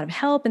she had a lot of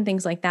help and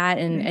things like that.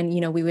 And, you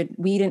know,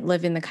 we didn't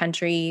live in the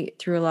country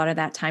through a lot of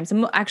that time.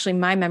 So actually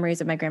my memories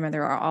of my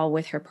grandmother are all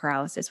with her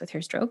paralysis, with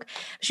her stroke.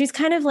 She's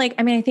kind of like,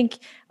 I mean, I think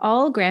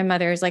all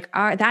grandmothers like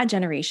that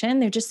generation,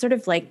 they're just sort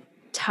of like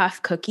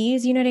tough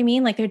cookies. You know what I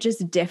mean? Like they're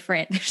just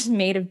different. They're just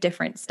made of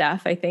different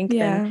stuff, I think,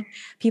 than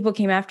people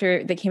came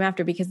after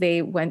because they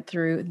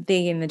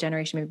in the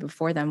generation maybe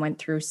before them went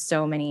through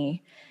so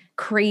many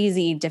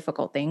crazy,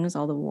 difficult things,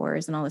 all the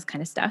wars and all this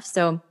kind of stuff.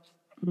 So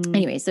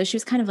anyway, so she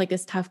was kind of like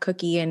this tough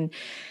cookie,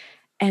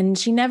 and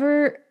she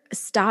never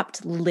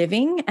stopped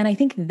living. And I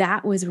think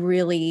that was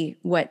really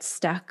what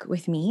stuck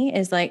with me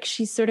is like,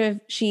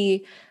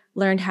 she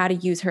learned how to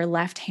use her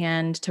left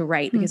hand to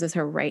write because it was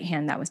her right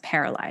hand that was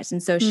paralyzed.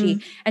 And so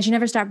she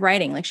never stopped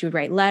writing. Like she would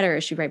write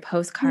letters, she'd write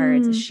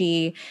postcards.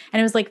 And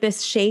it was like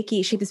this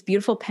shaky, she had this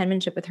beautiful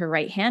penmanship with her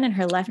right hand, and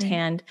her left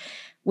hand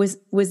was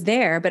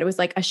there, but it was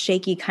like a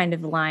shaky kind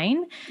of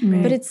line.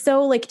 Right. But it's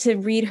so like to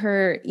read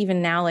her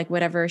even now, like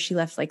whatever she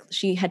left, like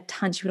she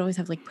would always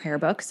have like prayer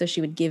books. So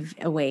she would give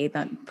away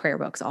the prayer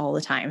books all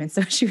the time. And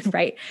so she would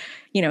write,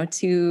 you know,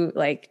 to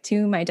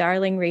my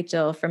darling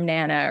Rachel from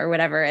Nana or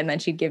whatever. And then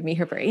she'd give me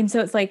her prayer. And so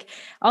it's like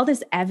all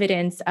this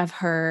evidence of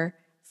her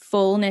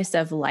fullness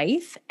of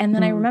life. And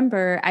then I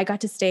remember I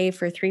got to stay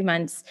for 3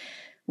 months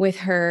with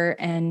her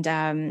and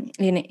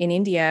in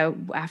India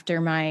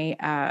after my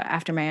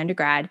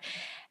undergrad,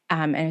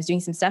 and I was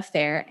doing some stuff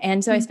there,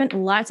 and so I spent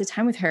lots of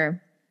time with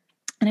her.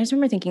 And I just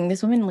remember thinking,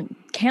 this woman like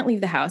can't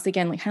leave the house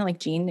again, like kind of like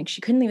Jean, like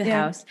she couldn't leave the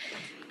house,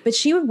 but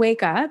she would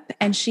wake up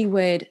and she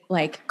would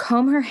like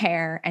comb her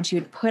hair and she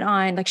would put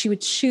on, like she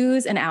would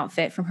choose an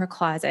outfit from her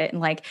closet,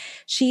 and like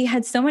she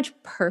had so much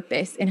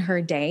purpose in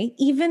her day,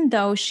 even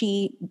though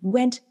she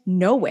went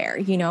nowhere,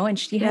 you know, and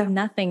she had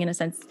nothing in a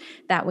sense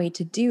that way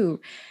to do.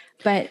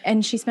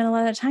 And she spent a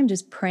lot of time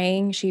just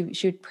praying. She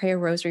would pray a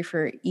rosary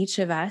for each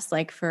of us,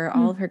 like for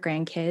all of her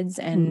grandkids.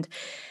 And,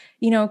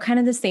 you know, kind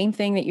of the same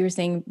thing that you were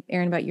saying,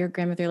 Erin, about your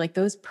grandmother, like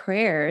those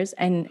prayers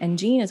and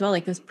Jean as well,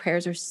 like those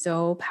prayers are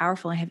so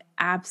powerful. I have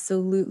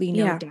absolutely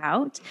no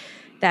doubt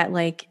that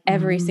like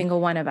every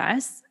single one of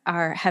us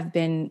have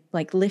been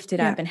like lifted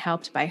up and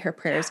helped by her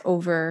prayers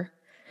over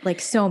like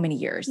so many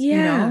years, you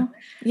know?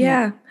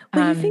 Yeah.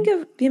 But you think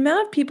of the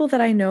amount of people that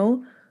I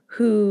know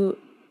who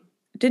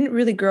didn't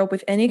really grow up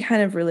with any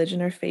kind of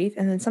religion or faith,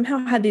 and then somehow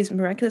had these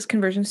miraculous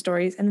conversion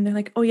stories. And then they're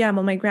like, oh yeah,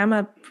 well, my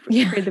grandma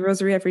prayed the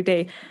rosary every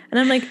day. And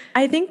I'm like,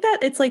 I think that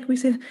it's like we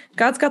say,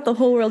 God's got the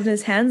whole world in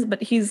his hands,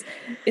 but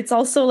it's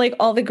also like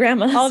all the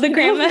grandmas. All the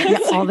grandmas. Yeah,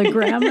 all the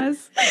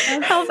grandmas.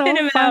 Helping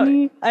him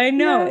funny. Out. I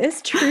know. Yeah.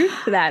 It's truth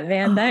to that,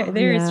 man.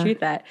 There is truth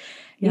to that.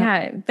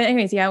 Yeah. But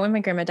anyways, when my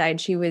grandma died,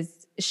 she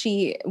was,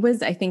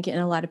 I think, in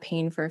a lot of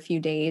pain for a few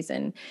days.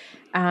 And,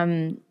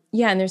 and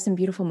there's some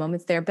beautiful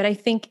moments there. But I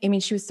think,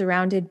 she was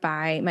surrounded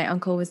by, my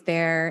uncle was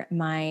there,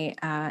 my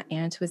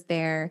aunt was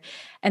there,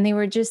 and they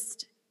were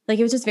just, like,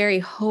 it was just very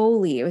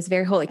holy. It was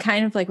very holy,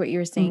 kind of like what you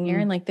were saying,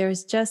 Erin. Like,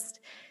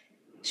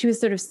 she was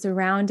sort of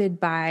surrounded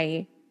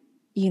by,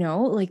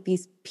 like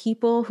these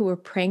people who were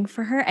praying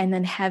for her, and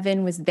then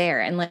heaven was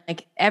there. And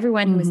like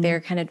everyone who was there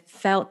kind of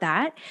felt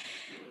that.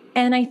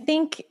 And I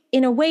think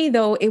in a way,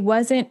 though, it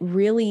wasn't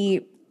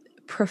really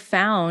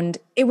profound.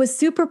 It was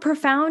super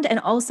profound. And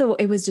also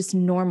it was just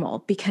normal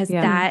because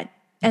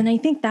and I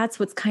think that's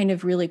what's kind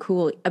of really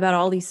cool about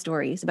all these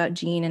stories about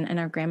Jean and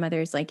our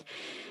grandmothers, like,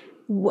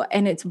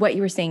 and it's what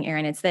you were saying,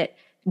 Erin, it's that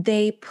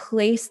they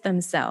place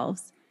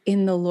themselves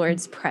in the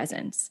Lord's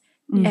presence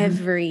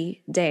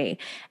every day.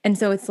 And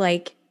so it's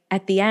like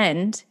at the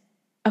end,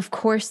 of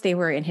course they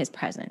were in his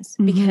presence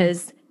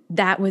because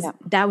that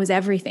was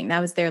everything. That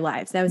was their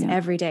lives. That was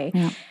every day.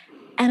 Yeah.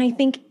 And I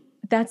think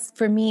that's,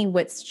 for me,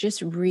 what's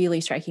just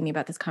really striking me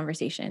about this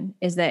conversation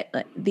is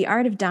that the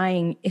art of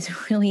dying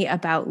is really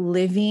about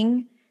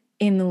living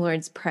in the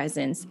Lord's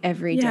presence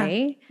every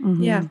day.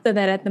 Yeah. So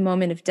that at the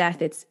moment of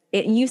death,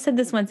 you said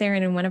this once,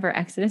 Erin, in one of our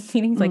Exodus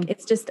meetings, like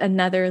it's just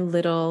another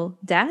little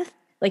death.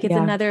 Like it's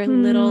another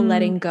little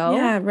letting go.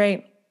 Yeah,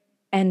 right.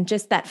 And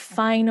just that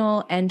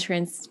final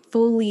entrance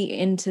fully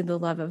into the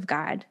love of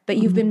God. But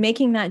you've been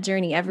making that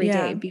journey every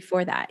day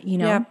before that,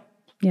 Yeah.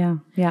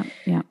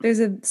 There's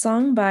a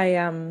song by,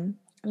 I don't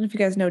know if you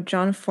guys know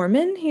John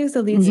Foreman. He was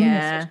the lead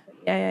singer.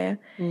 Yeah.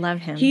 Love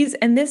him.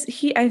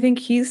 I think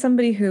he's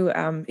somebody who,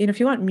 if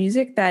you want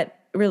music that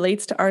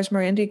relates to Ars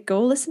Moriendi,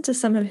 go listen to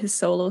some of his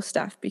solo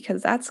stuff,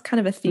 because that's kind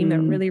of a theme that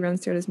really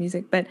runs through his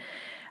music. But,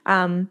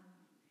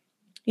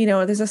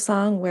 there's a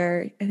song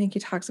where I think he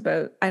talks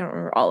about, I don't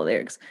remember all the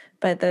lyrics,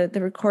 but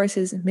the chorus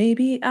is,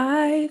 maybe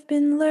I've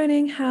been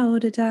learning how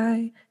to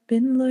die,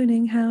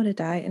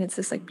 and it's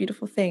this like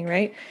beautiful thing,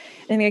 right?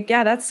 And like,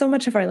 that's so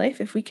much of our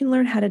life. If we can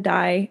learn how to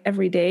die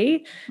every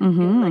day,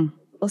 like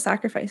little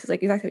sacrifices,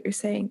 like exactly what you're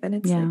saying, then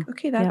it's like,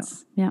 okay,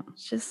 that's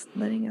just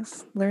letting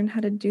us learn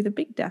how to do the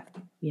big death,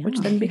 which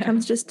then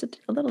becomes just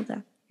a little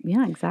death.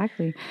 Yeah,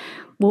 exactly.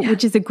 Well,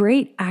 which is a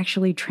great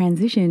actually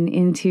transition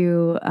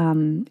into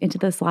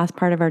this last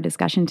part of our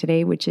discussion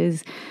today, which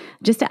is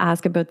just to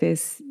ask about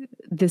this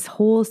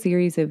whole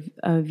series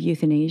of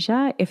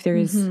euthanasia. If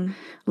there's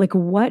like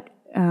what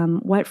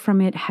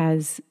from it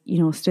has,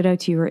 stood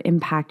out to you or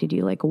impacted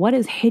you? Like what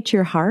has hit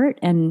your heart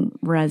and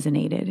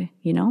resonated,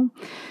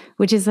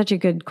 which is such a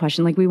good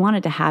question. Like we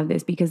wanted to have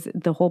this because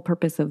the whole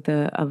purpose of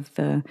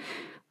the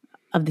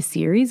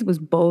series was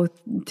both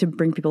to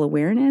bring people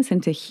awareness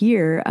and to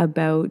hear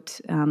about,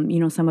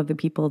 some of the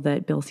people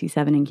that Bill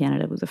C-7 in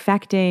Canada was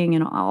affecting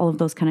and all of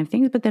those kind of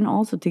things, but then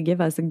also to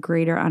give us a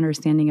greater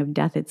understanding of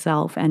death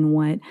itself and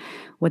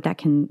what that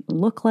can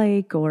look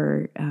like,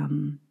 or,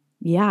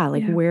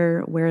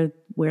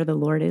 where the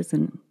Lord is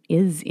and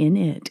is in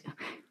it.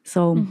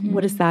 So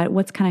what is that?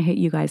 What's kind of hit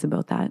you guys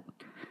about that?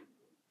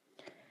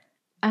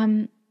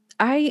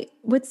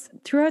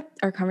 Throughout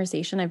our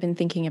conversation, I've been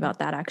thinking about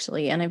that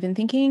actually. And I've been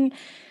thinking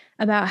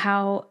about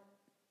how,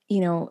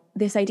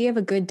 this idea of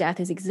a good death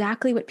is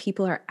exactly what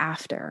people are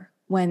after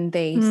when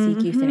they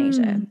seek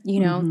euthanasia.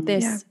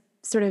 This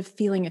sort of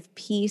feeling of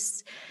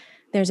peace.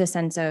 There's a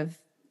sense of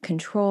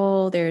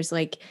control. There's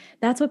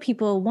that's what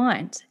people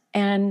want.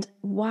 And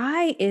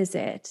why is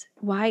it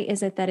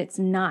that it's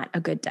not a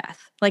good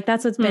death? Like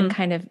that's what's been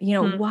kind of,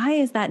 why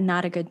is that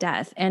not a good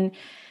death? And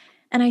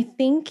I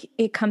think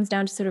it comes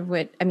down to sort of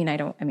I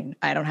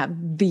don't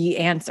have the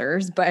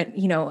answers, but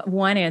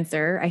one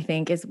answer I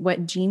think is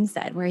what Jean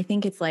said, where I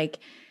think it's like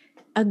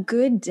a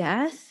good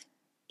death.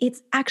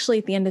 It's actually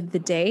at the end of the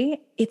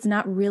day, it's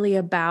not really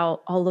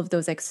about all of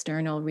those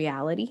external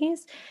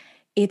realities.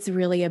 It's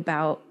really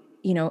about,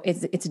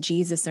 it's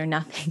Jesus or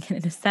nothing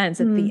in a sense.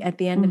 At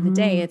the end of the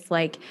day, it's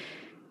like,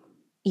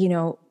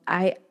 am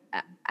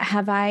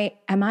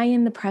I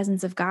in the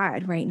presence of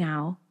God right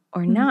now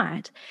or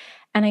not?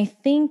 And I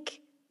think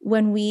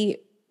when we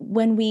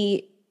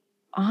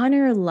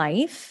honor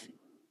life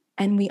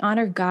and we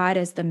honor God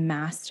as the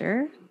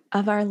master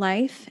of our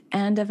life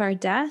and of our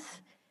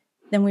death,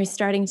 then we're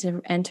starting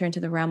to enter into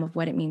the realm of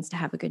what it means to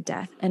have a good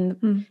death.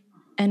 And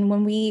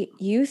when we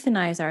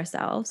euthanize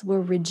ourselves,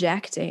 we're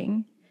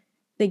rejecting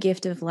the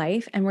gift of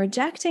life and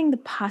rejecting the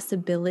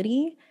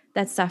possibility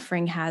that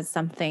suffering has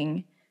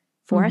something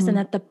for us and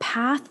that the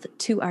path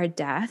to our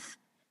death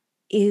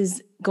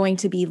is going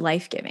to be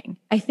life-giving.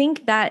 I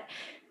think that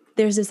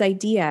there's this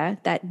idea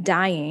that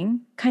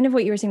dying, kind of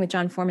what you were saying with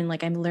John Foreman,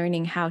 like I'm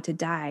learning how to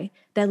die,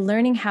 that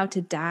learning how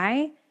to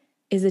die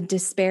is a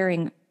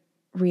despairing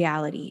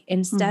reality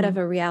instead of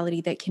a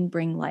reality that can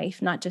bring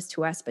life, not just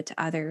to us, but to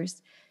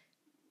others,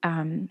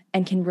 and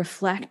can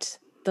reflect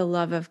the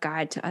love of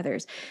God to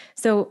others.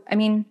 So, I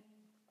mean,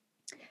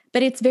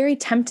 but it's very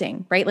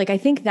tempting, right? Like, I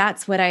think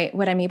that's what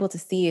I'm able to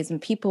see is when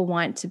people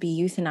want to be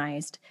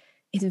euthanized,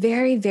 it's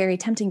very, very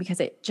tempting because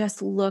it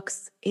just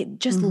looks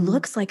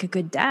like a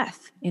good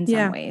death in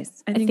some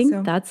ways. I think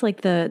so. That's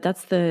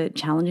the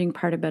challenging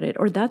part about it,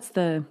 or that's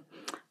the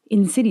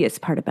insidious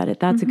part about it.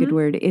 That's a good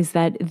word, is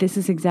that this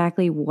is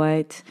exactly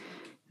what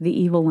the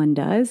evil one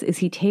does, is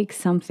he takes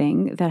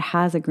something that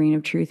has a grain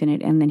of truth in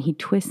it and then he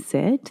twists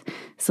it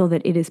so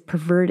that it is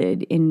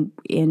perverted in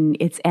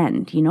its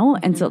end, you know?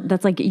 And so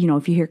that's like, you know,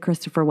 if you hear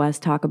Christopher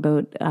West talk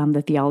about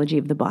the theology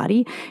of the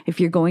body, if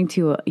you're going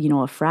to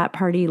a frat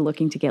party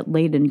looking to get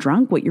laid and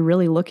drunk, what you're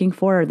really looking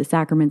for are the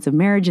sacraments of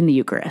marriage and the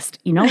Eucharist,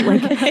 you know?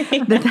 Like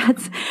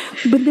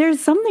but there's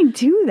something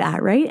to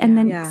that, right? And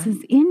then it says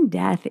in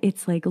death,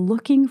 it's like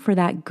looking for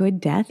that good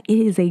death. It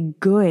is a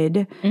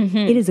good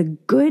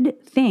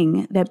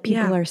thing that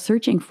people are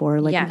searching for,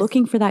 like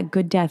looking for that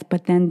good death.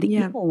 But then the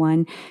evil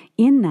one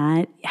in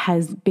that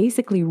has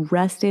basically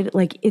rested,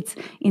 like it's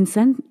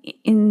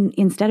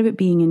instead of it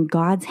being in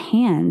God's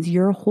hands,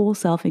 your whole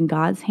self in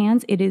God's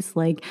hands, it is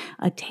like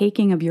a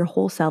taking of your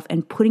whole self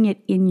and putting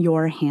it in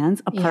your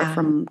hands apart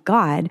from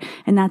God.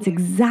 And that's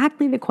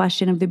exactly the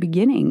question of the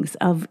beginnings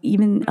of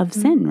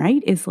sin,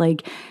 right? Is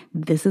like,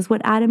 this is what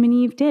Adam and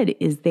Eve did,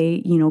 is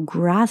they,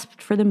 grasped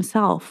for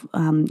themselves,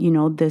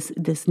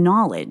 this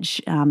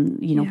knowledge,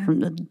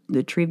 from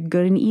the tree of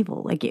good and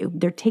evil. Like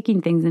they're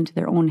taking things into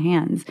their own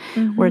hands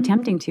or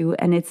attempting to.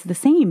 And it's the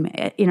same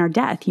in our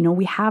death.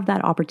 We have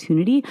that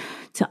opportunity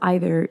to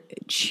either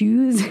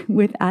choose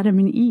with Adam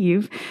and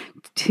Eve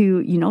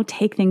to,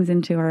 take things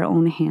into our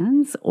own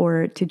hands,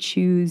 or to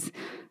choose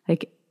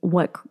like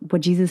what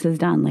Jesus has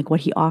done, like what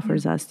he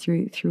offers us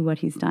through what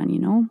he's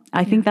done,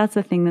 I think that's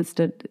the thing that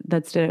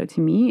stood out to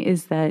me,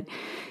 is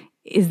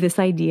this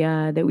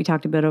idea that we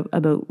talked about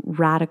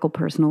radical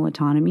personal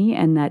autonomy,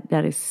 and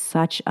that is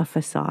such a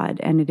facade,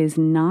 and it is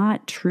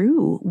not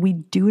true. We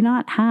do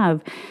not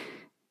have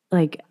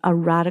like a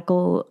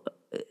radical,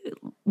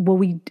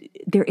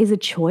 there is a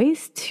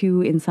choice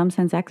to, in some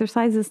sense,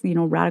 exercise this,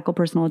 radical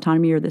personal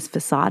autonomy, or this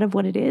facade of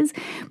what it is,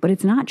 but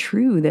it's not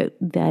true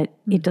that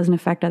it doesn't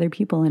affect other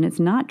people, and it's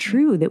not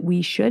true that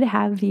we should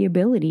have the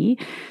ability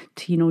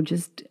to,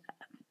 just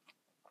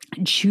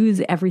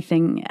choose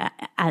everything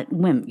at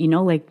whim,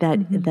 like that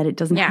it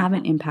doesn't have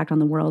an impact on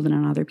the world and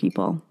on other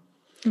people.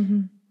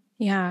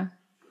 Yeah.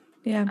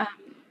 I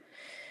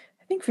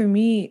think for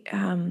me,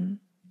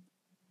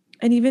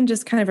 and even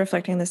just kind of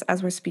reflecting on this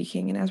as we're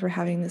speaking and as we're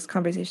having this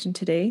conversation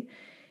today,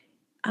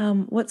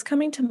 what's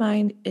coming to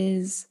mind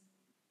is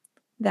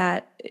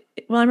that,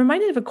 I'm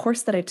reminded of a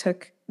course that I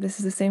took. This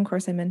is the same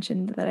course I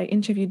mentioned that I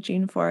interviewed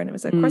Jean for, and it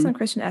was a course on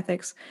Christian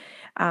ethics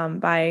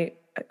by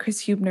Chris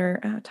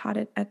Huebner, taught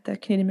it at the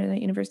Canadian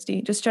Mennonite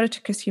University. Just shout out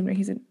to Chris Huebner.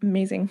 He's an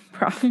amazing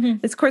prof.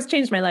 This course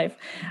changed my life.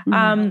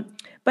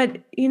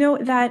 But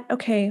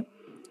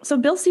so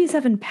Bill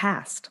C-7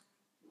 passed.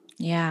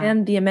 Yeah.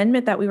 And the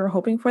amendment that we were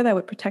hoping for that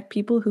would protect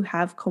people who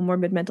have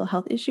comorbid mental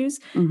health issues,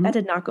 that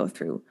did not go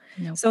through.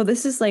 Nope. So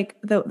this is like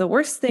the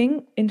worst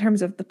thing in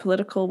terms of the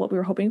political, what we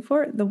were hoping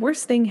for. The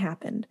worst thing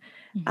happened.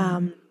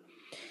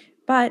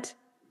 But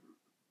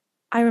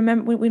I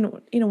remember when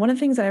one of the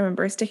things that I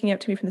remember sticking out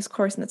to me from this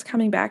course, and that's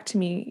coming back to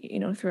me,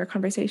 through our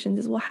conversations,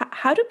 is, well,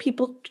 how do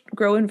people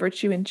grow in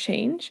virtue and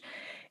change?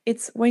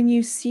 It's when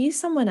you see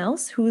someone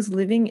else who is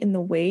living in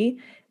the way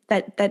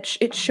that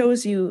it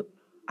shows you,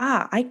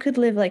 I could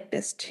live like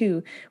this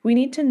too. We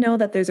need to know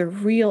that there's a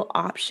real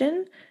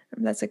option.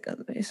 That's like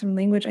some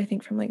language, I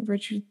think, from like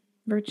virtue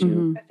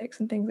ethics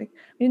and things. Like,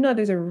 we know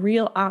there's a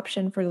real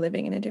option for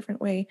living in a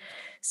different way.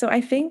 So I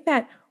think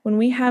that when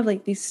we have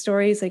like these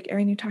stories, like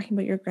Erin, you're talking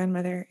about your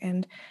grandmother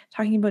and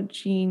talking about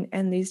Jean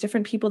and these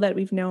different people that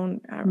we've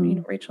known,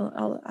 Rachel,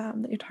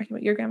 that you're talking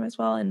about your grandma as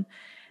well, and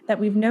that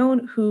we've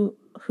known who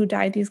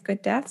died these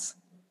good deaths.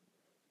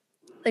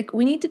 Like,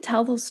 we need to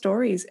tell those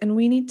stories, and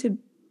we need to,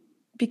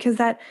 because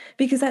that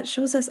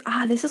shows us,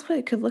 this is what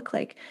it could look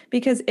like.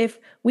 Because if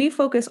we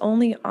focus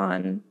only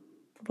on,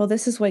 well,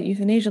 this is what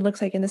euthanasia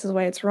looks like, and this is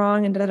why it's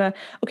wrong, and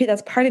okay,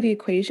 that's part of the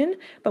equation.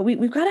 But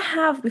we've got to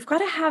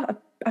have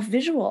a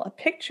visual, a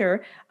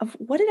picture of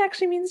what it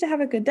actually means to have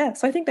a good death.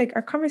 So I think like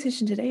our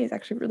conversation today is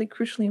actually really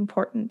crucially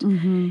important,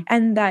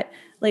 and that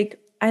like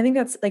I think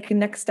that's like the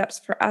next steps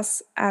for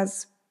us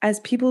as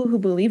people who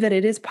believe that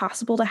it is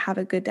possible to have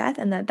a good death,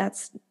 and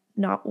that's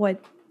not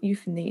what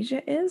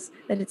euthanasia is,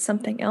 that it's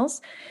something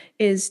else,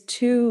 is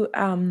to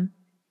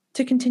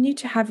continue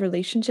to have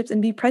relationships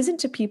and be present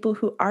to people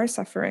who are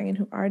suffering and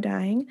who are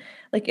dying,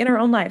 like in our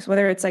own lives,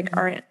 whether it's like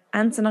our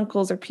aunts and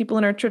uncles or people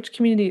in our church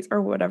communities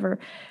or whatever,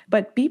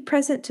 but be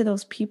present to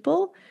those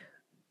people,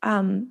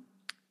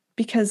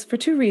 because for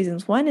two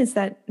reasons. One is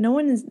that no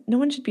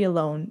one should be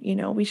alone.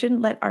 We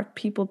shouldn't let our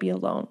people be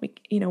alone.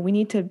 We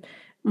need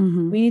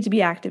to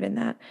be active in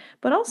that,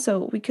 but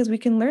also because we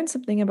can learn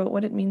something about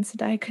what it means to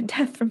die a good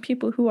death from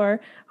people who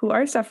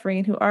are suffering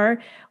and who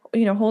are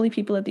holy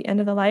people at the end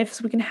of the life,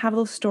 so we can have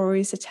those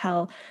stories to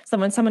tell.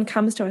 Someone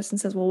comes to us and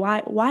says,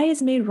 well, why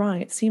is made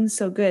wrong? It seems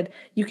so good.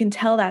 You can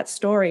tell that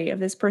story of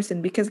this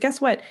person, because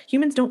guess what?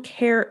 Humans don't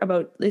care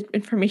about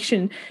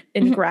information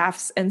in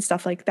graphs and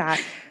stuff like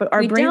that, but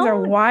our brains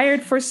are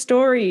wired for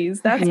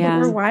stories. That's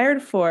what we're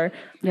wired for.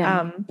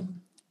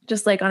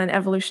 Just like on an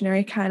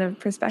evolutionary kind of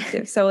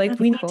perspective. So like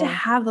we need to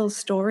have those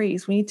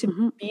stories. We need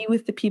to be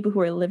with the people who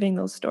are living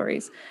those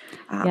stories.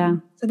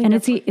 So and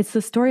it's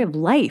the story of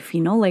life,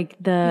 like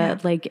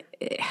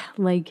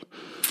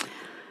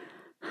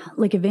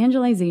like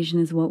evangelization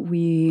is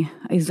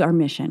our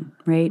mission,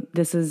 right?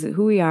 This is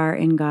who we are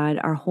in God.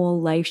 Our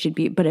whole life should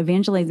be, but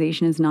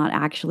evangelization is not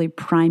actually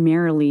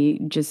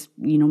primarily just,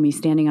 me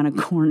standing on a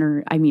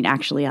corner. I mean,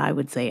 actually, I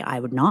would say I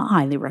would not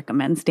highly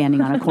recommend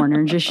standing on a corner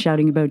and just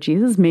shouting about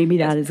Jesus. Maybe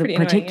that is a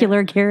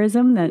particular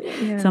charism that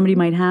somebody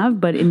might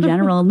have, but in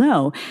general,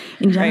 no.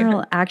 In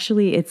general,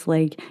 actually, it's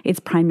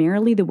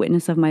primarily the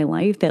witness of my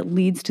life that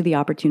leads to the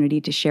opportunity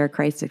to share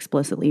Christ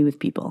explicitly with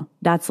people.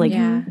 That's like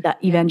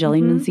that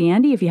Evangelium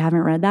Nunciandi. If you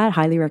haven't read that,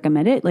 highly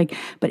recommend it.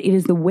 But it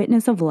is the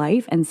witness of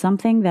life, and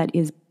something that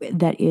is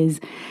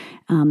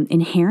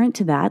inherent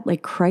to that,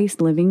 like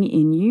Christ living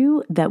in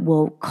you, that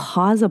will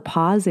cause a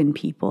pause in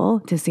people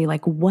to say,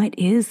 like, what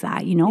is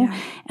that?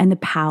 And the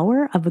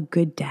power of a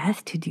good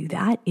death to do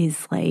that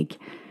is like,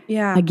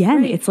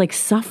 it's like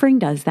suffering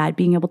does that.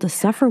 Being able to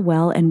suffer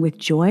well and with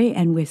joy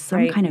and with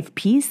some kind of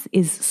peace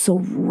is so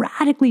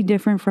radically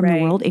different from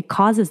the world. It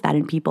causes that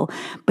in people.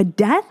 But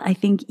death, I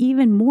think,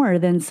 even more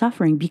than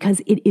suffering, because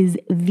it is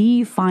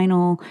the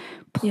final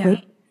place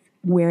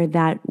where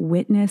that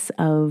witness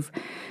of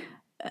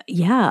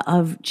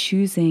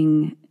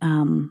choosing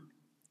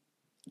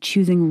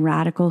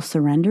radical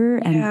surrender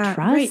and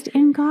trust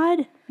in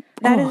God.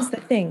 That is the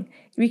thing,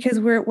 because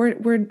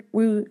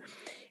we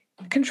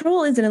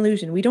control is an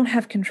illusion. We don't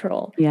have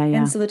control.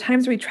 And so the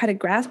times where we try to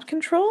grasp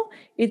control,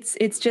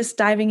 it's just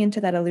diving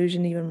into that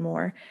illusion even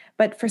more.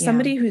 But for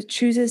somebody who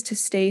chooses to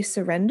stay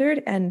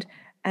surrendered and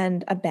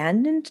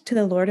abandoned to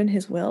the Lord and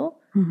his will,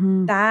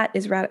 that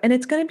is radical. And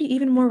it's going to be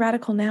even more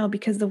radical now,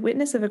 because the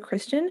witness of a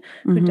Christian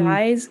who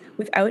dies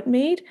without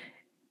made,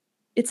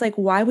 it's like,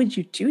 why would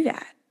you do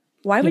that?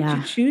 Why would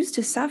you choose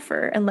to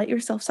suffer and let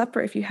yourself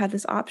suffer if you had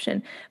this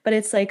option? But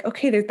it's like,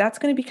 okay, that's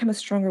going to become a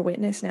stronger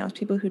witness now. It's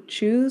people who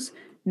choose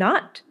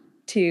not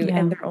to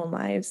end their own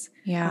lives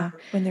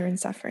when they're in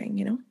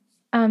suffering,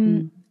 I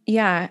know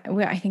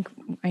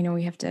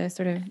we have to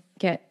sort of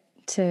get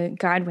to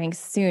God Winks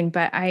soon,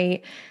 but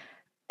I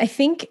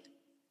think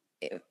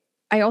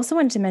I also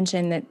wanted to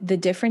mention that the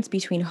difference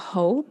between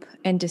hope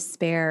and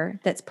despair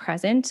that's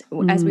present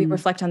as we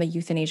reflect on the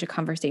euthanasia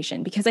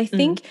conversation, because I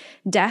think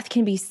death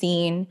can be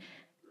seen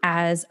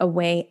as a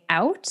way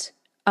out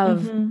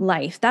of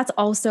life. That's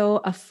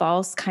also a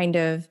false kind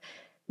of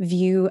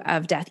view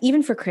of death.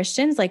 Even for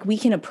Christians, like, we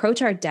can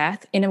approach our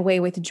death in a way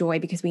with joy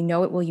because we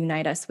know it will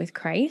unite us with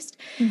Christ.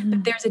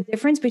 But there's a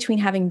difference between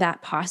having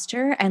that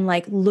posture and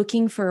like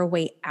looking for a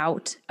way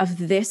out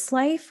of this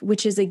life,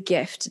 which is a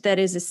gift, that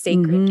is a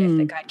sacred gift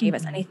that God gave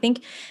us. And I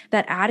think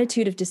that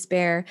attitude of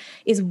despair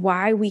is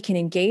why we can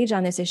engage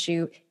on this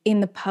issue in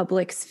the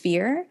public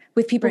sphere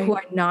with people who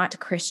are not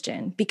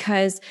Christian,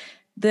 because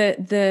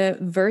the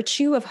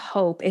virtue of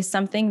hope is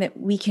something that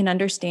we can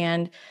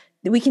understand,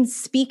 that we can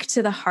speak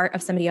to the heart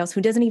of somebody else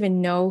who doesn't even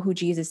know who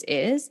Jesus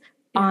is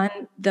on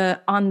the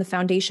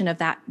foundation of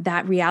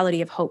that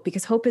reality of hope,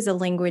 because hope is a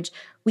language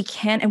we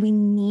can and we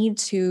need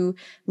to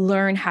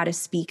learn how to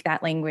speak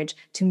that language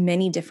to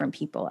many different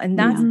people. And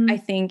that's, I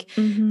think,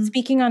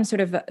 speaking on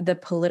sort of the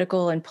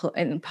political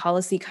and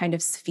policy kind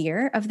of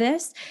sphere of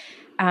this.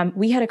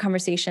 We had a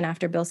conversation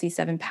after Bill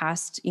C-7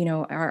 passed,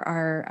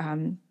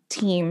 our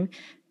team,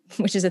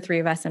 which is the three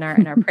of us in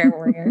our prayer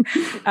warrior.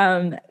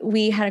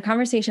 We had a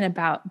conversation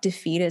about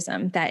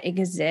defeatism that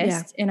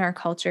exists in our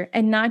culture,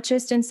 and not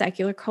just in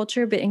secular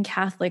culture, but in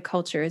Catholic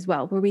culture as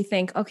well, where we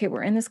think, okay,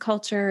 we're in this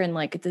culture and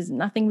like, there's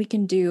nothing we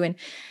can do. And,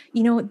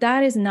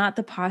 that is not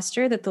the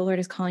posture that the Lord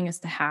is calling us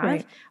to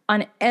have.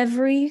 On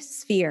every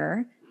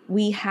sphere,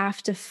 we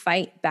have to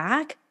fight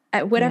back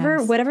at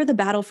whatever the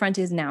battlefront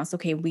is now. So,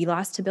 okay, we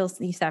lost to Bill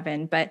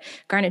C-7, but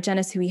Garnet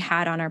Jennis, who we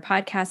had on our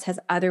podcast, has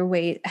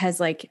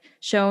like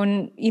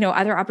shown,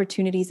 other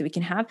opportunities that we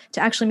can have to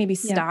actually maybe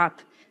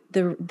stop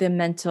the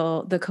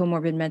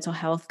comorbid mental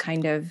health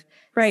kind of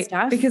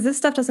stuff. Because this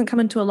stuff doesn't come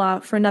into a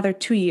law for another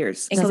 2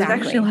 years. So there's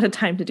actually a lot of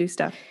time to do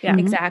stuff. Yeah,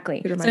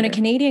 exactly. So in a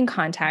Canadian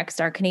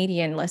context, our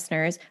Canadian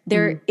listeners,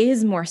 there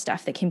is more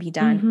stuff that can be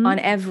done on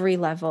every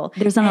level.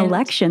 There's an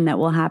election that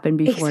will happen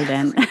before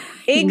then.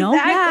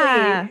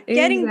 Exactly.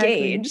 Get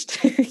engaged.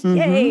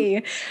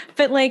 Yay.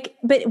 But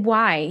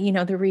why?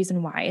 The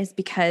reason why is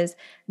because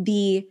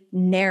the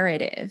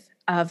narrative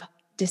of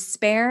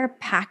despair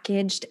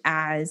packaged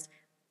as,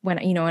 when,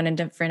 in a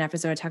different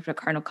episode, I talked about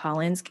Cardinal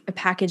Collins,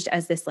 packaged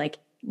as this like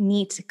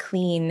neat,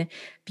 clean,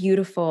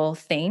 beautiful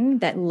thing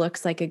that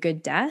looks like a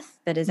good death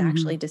that is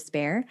actually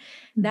despair.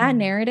 That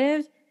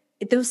narrative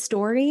those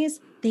stories,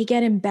 they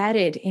get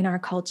embedded in our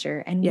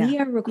culture, and we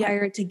are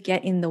required to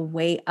get in the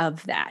way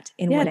of that.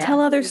 Tell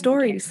other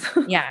stories.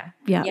 Do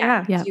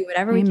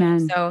whatever we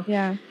can. So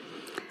yeah.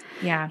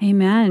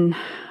 Amen.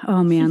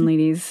 Oh man,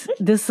 ladies,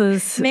 this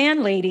is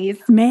man,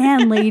 ladies.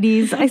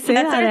 I say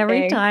that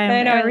every time.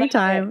 Every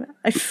time.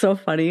 It's so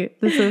funny.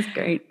 This is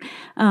great.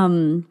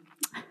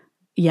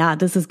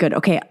 This is good.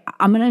 Okay,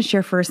 I'm gonna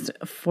share first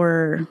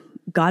for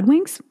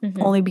Godwinks,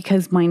 only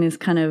because mine is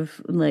kind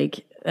of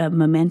like a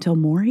memento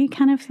mori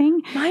kind of thing.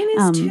 Mine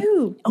is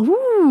too.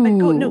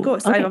 Oh, go.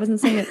 Sorry, okay. I wasn't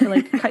saying it to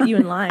like cut you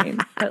in line,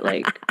 but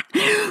like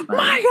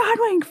my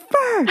Godwink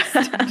first.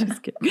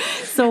 Just kidding.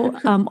 So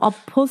I'll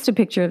post a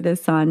picture of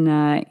this on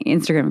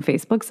Instagram and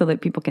Facebook so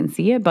that people can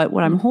see it. But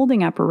what I'm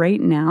holding up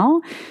right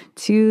now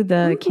to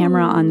the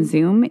camera on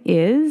Zoom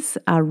is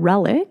a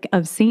relic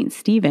of Saint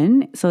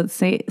Stephen. So it's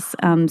Saint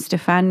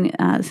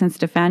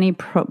Stephanie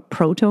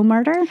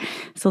proto-martyr.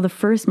 So the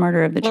first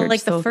martyr of the church.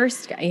 Like the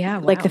first guy. Yeah.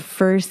 Wow. Like the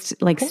first,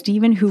 like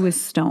Stephen who was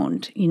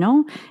stoned,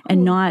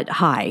 and not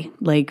high,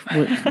 like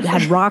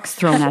had rocks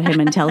thrown at him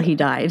until he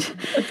died.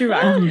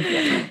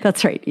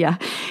 That's right. Yeah.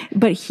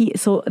 But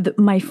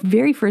my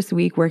very first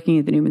week working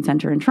at the Newman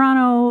Center in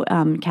Toronto,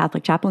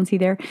 Catholic chaplaincy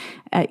there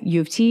at U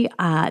of T,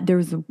 there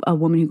was a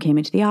woman who came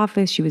into the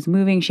office. She was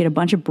moving. She had a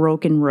bunch of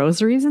broken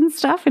rosaries and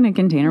stuff in a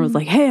container. Was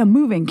like, hey, I'm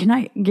moving. Can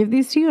I give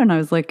these to you? And I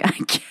was like,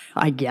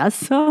 I guess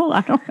so. I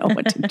don't know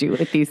what to do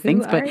with these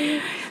things. But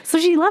so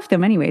she left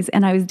them anyways.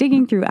 And I was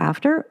digging through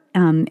after,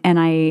 and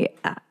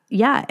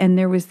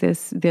there was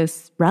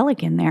this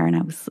relic in there,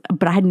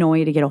 but I had no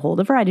way to get a hold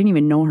of her. I didn't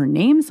even know her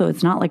name, so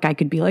it's not like I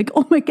could be like,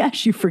 oh my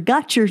gosh, you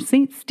forgot your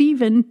Saint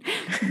Stephen,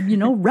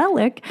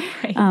 relic.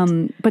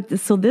 Right. But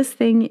so this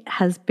thing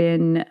has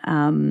been,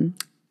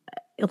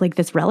 like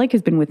this relic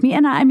has been with me.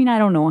 And I mean, I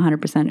don't know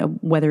 100% of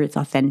whether it's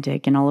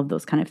authentic and all of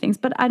those kind of things,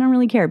 but I don't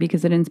really care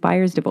because it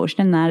inspires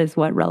devotion. And that is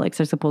what relics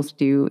are supposed to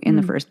do in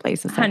the first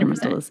place.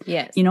 100%.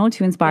 Yes.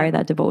 To inspire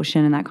that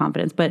devotion and that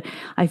confidence. But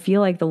I feel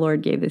like the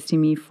Lord gave this to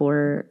me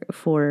for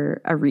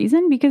a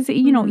reason, because,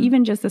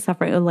 even just the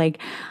suffering, like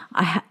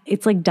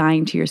it's like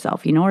dying to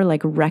yourself, or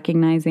like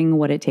recognizing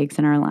what it takes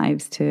in our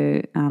lives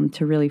to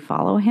really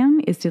follow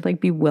him is to like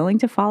be willing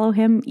to follow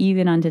him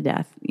even unto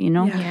death,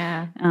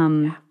 Yeah.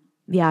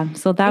 Yeah,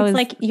 so that was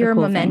like your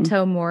cool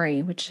memento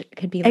mori, which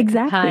could be like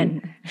a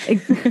pun.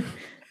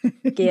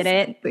 Get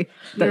it?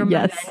 Your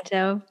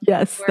memento.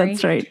 Yes, mori.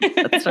 That's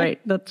right.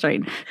 That's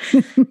right.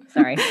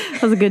 Sorry. That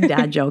was a good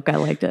dad joke. I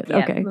liked it. Yeah,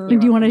 okay. Do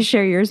you want to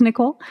share yours,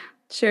 Nicole?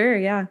 Sure,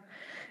 yeah.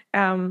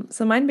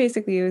 So mine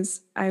basically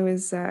was, I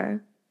was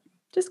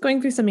just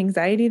going through some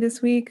anxiety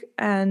this week,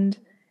 and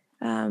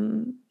I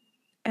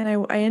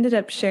ended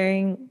up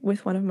sharing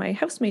with one of my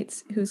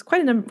housemates who's quite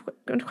a number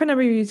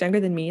of years younger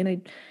than me, and I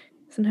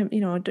sometimes,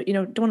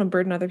 don't want to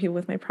burden other people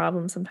with my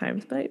problems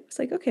sometimes, but I was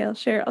like, okay, I'll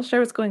share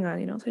what's going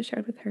on, so I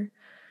shared with her.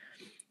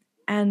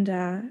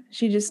 And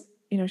she just,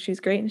 she's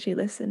great, and she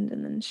listened,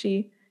 and then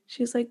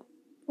she's like,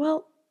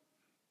 well,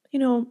 I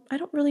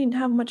don't really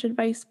have much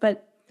advice,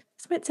 but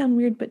this might sound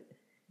weird, but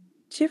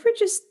do you ever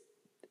just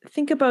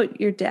think about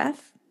your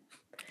death?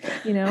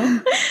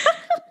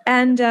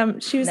 And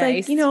she was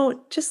nice.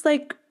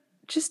 Like,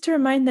 just to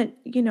remind that,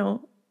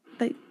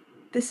 that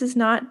this is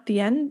not the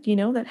end,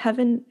 that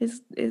heaven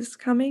is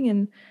coming,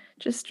 and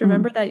just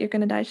remember that you're going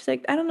to die. She's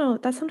like, I don't know,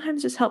 that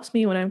sometimes just helps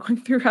me when I'm going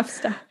through rough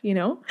stuff,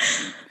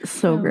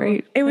 So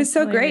great. It was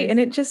so great. And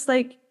it just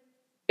like,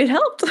 it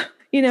helped,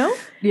 Yeah.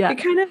 It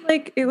kind of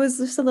like, it was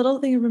just a little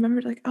thing I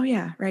remembered, like, oh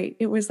yeah, right.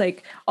 It was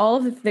like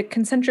all of the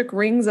concentric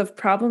rings of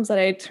problems that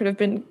I'd sort of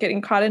been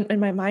getting caught in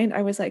my mind.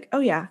 I was like, oh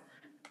yeah,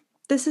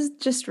 this is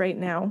just right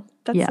now.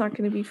 That's not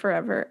going to be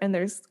forever. And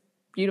there's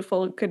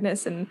beautiful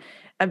goodness. And,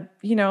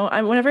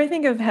 whenever I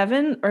think of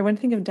heaven, or when I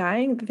think of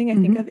dying, the thing I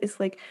think of is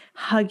like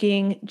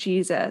hugging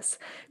Jesus,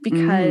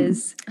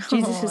 because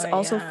Jesus is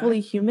also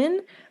fully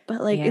human, but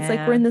like, it's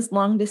like we're in this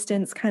long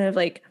distance kind of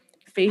like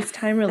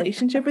FaceTime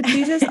relationship with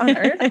Jesus on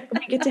earth. When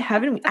we get to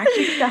heaven, we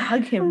actually get to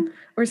hug him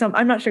or something.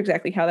 I'm not sure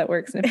exactly how that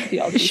works and if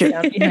theology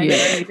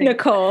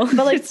Nicole.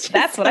 But like,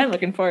 that's what I'm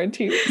looking forward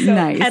to. So,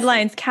 nice.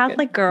 Headlines: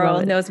 Catholic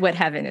girl knows what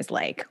heaven is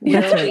like.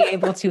 Will be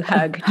able to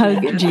hug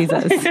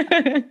Jesus.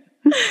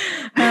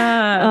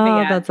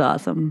 That's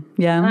awesome.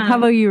 Yeah. How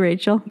about you,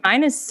 Rachel?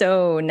 Mine is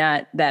so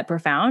not that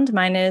profound.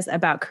 Mine is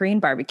about Korean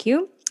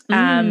barbecue. So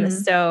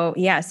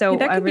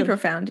that could be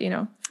profound,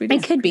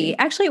 It could be.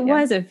 Actually, it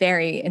was a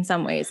very, in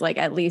some ways, like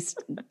at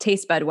least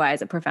taste bud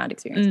wise, a profound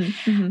experience.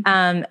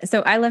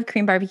 So I love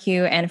Korean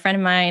barbecue, and a friend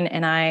of mine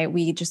and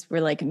we just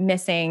were like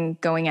missing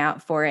going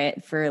out for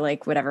it for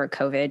like whatever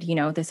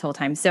COVID, this whole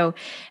time. So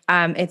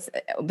it's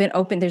been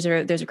open. There's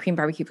a Korean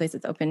barbecue place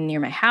that's open near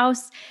my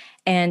house.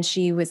 And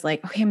she was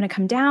like, okay, I'm going to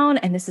come down,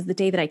 and this is the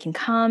day that I can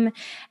come.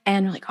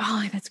 And we're like,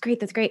 oh, that's great.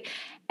 That's great.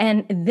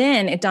 And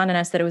then it dawned on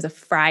us that it was a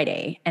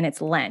Friday and it's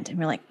Lent. And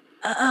we're like,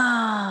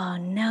 oh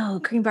no,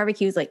 Korean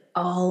barbecue is like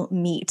all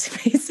meat,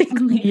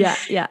 basically.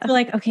 Yeah. So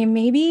like, okay,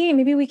 maybe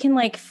we can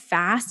like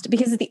fast,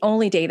 because it's the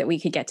only day that we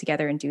could get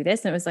together and do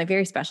this. And it was like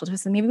very special to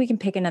us. So maybe we can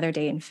pick another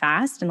day and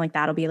fast, and like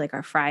that'll be like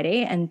our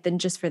Friday. And then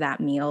just for that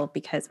meal,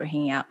 because we're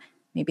hanging out,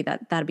 maybe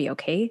that'll be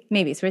okay.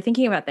 Maybe. So we're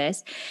thinking about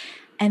this.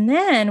 And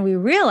then we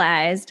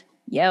realized,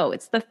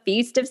 it's the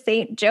Feast of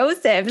St.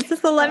 Joseph. It's the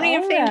Solemnity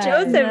of St.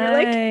 Joseph.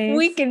 Nice. Like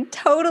we can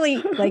totally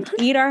like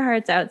eat our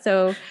hearts out.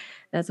 So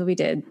that's what we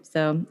did.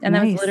 So, and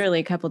that was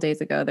literally a couple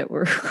days ago that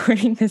we're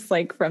recording this,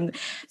 like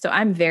so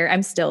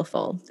I'm still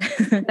full.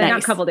 Not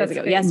a couple days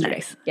ago, yesterday.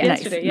 Nice. Yeah.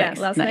 Yesterday,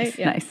 last night.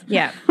 Yeah. Nice.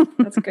 Yeah.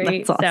 That's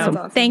great. That's awesome.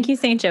 So thank you,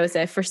 St.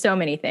 Joseph, for so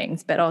many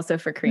things, but also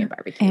for Korean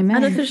barbecue. Amen.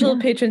 Unofficial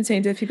patron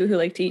saint of people who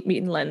like to eat meat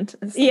in Lent.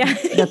 Yeah.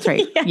 That's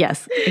right.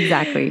 Yes,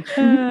 exactly.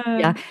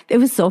 Yeah. It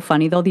was so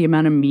funny though, the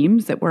amount of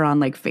memes that were on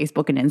like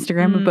Facebook and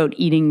Instagram about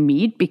eating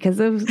meat because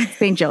of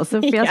St.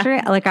 Joseph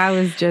yesterday. Like I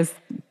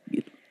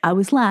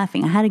was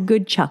laughing. I had a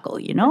good chuckle,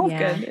 you know?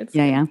 Yeah. Good. It's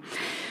Yeah.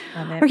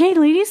 Okay,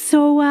 ladies.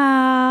 So,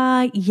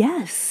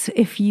 yes,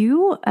 if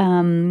you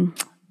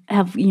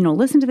have,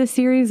 listened to the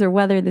series, or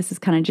whether this is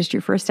kind of just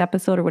your first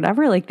episode or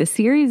whatever, like the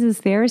series is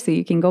there so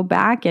you can go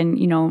back and,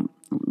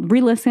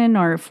 re-listen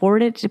or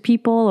forward it to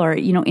people, or,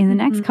 in the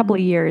next couple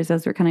of years,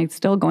 as we're kind of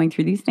still going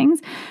through these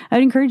things,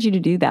 I'd encourage you to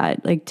do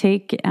that. Like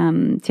take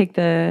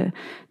the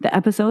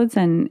episodes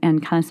and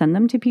kind of send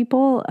them to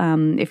people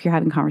if you're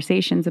having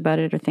conversations about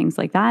it or things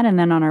like that. And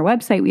then on our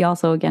website, we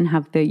also, again,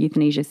 have the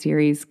euthanasia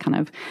series kind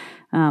of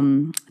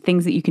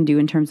things that you can do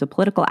in terms of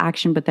political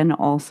action, but then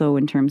also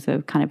in terms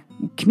of kind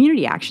of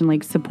community action,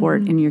 like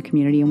support in your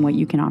community and what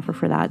you can offer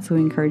for that. So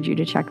we encourage you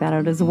to check that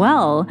out as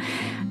well.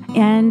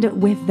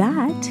 And with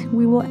that,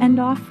 we will end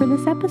off for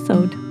this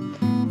episode.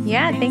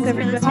 Yeah. Thanks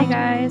for listening,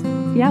 guys.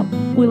 Yeah,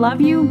 we love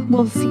you.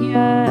 We'll see you,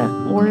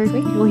 or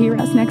you'll hear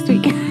us next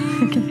week.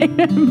 Okay.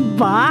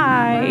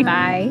 Bye.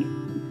 Bye.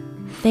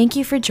 Thank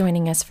you for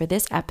joining us for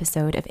this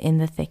episode of In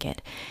the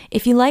Thicket.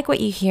 If you like what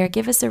you hear,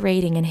 give us a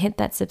rating and hit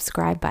that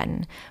subscribe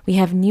button. We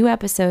have new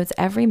episodes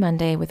every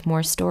Monday with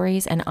more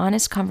stories and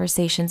honest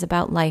conversations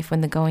about life when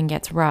the going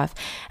gets rough,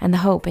 and the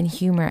hope and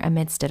humor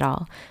amidst it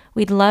all.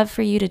 We'd love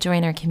for you to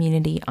join our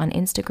community on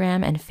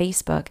Instagram and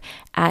Facebook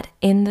at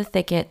In the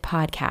Thicket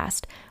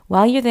Podcast.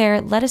 While you're there,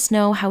 let us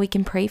know how we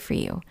can pray for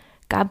you.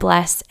 God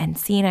bless, and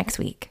see you next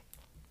week.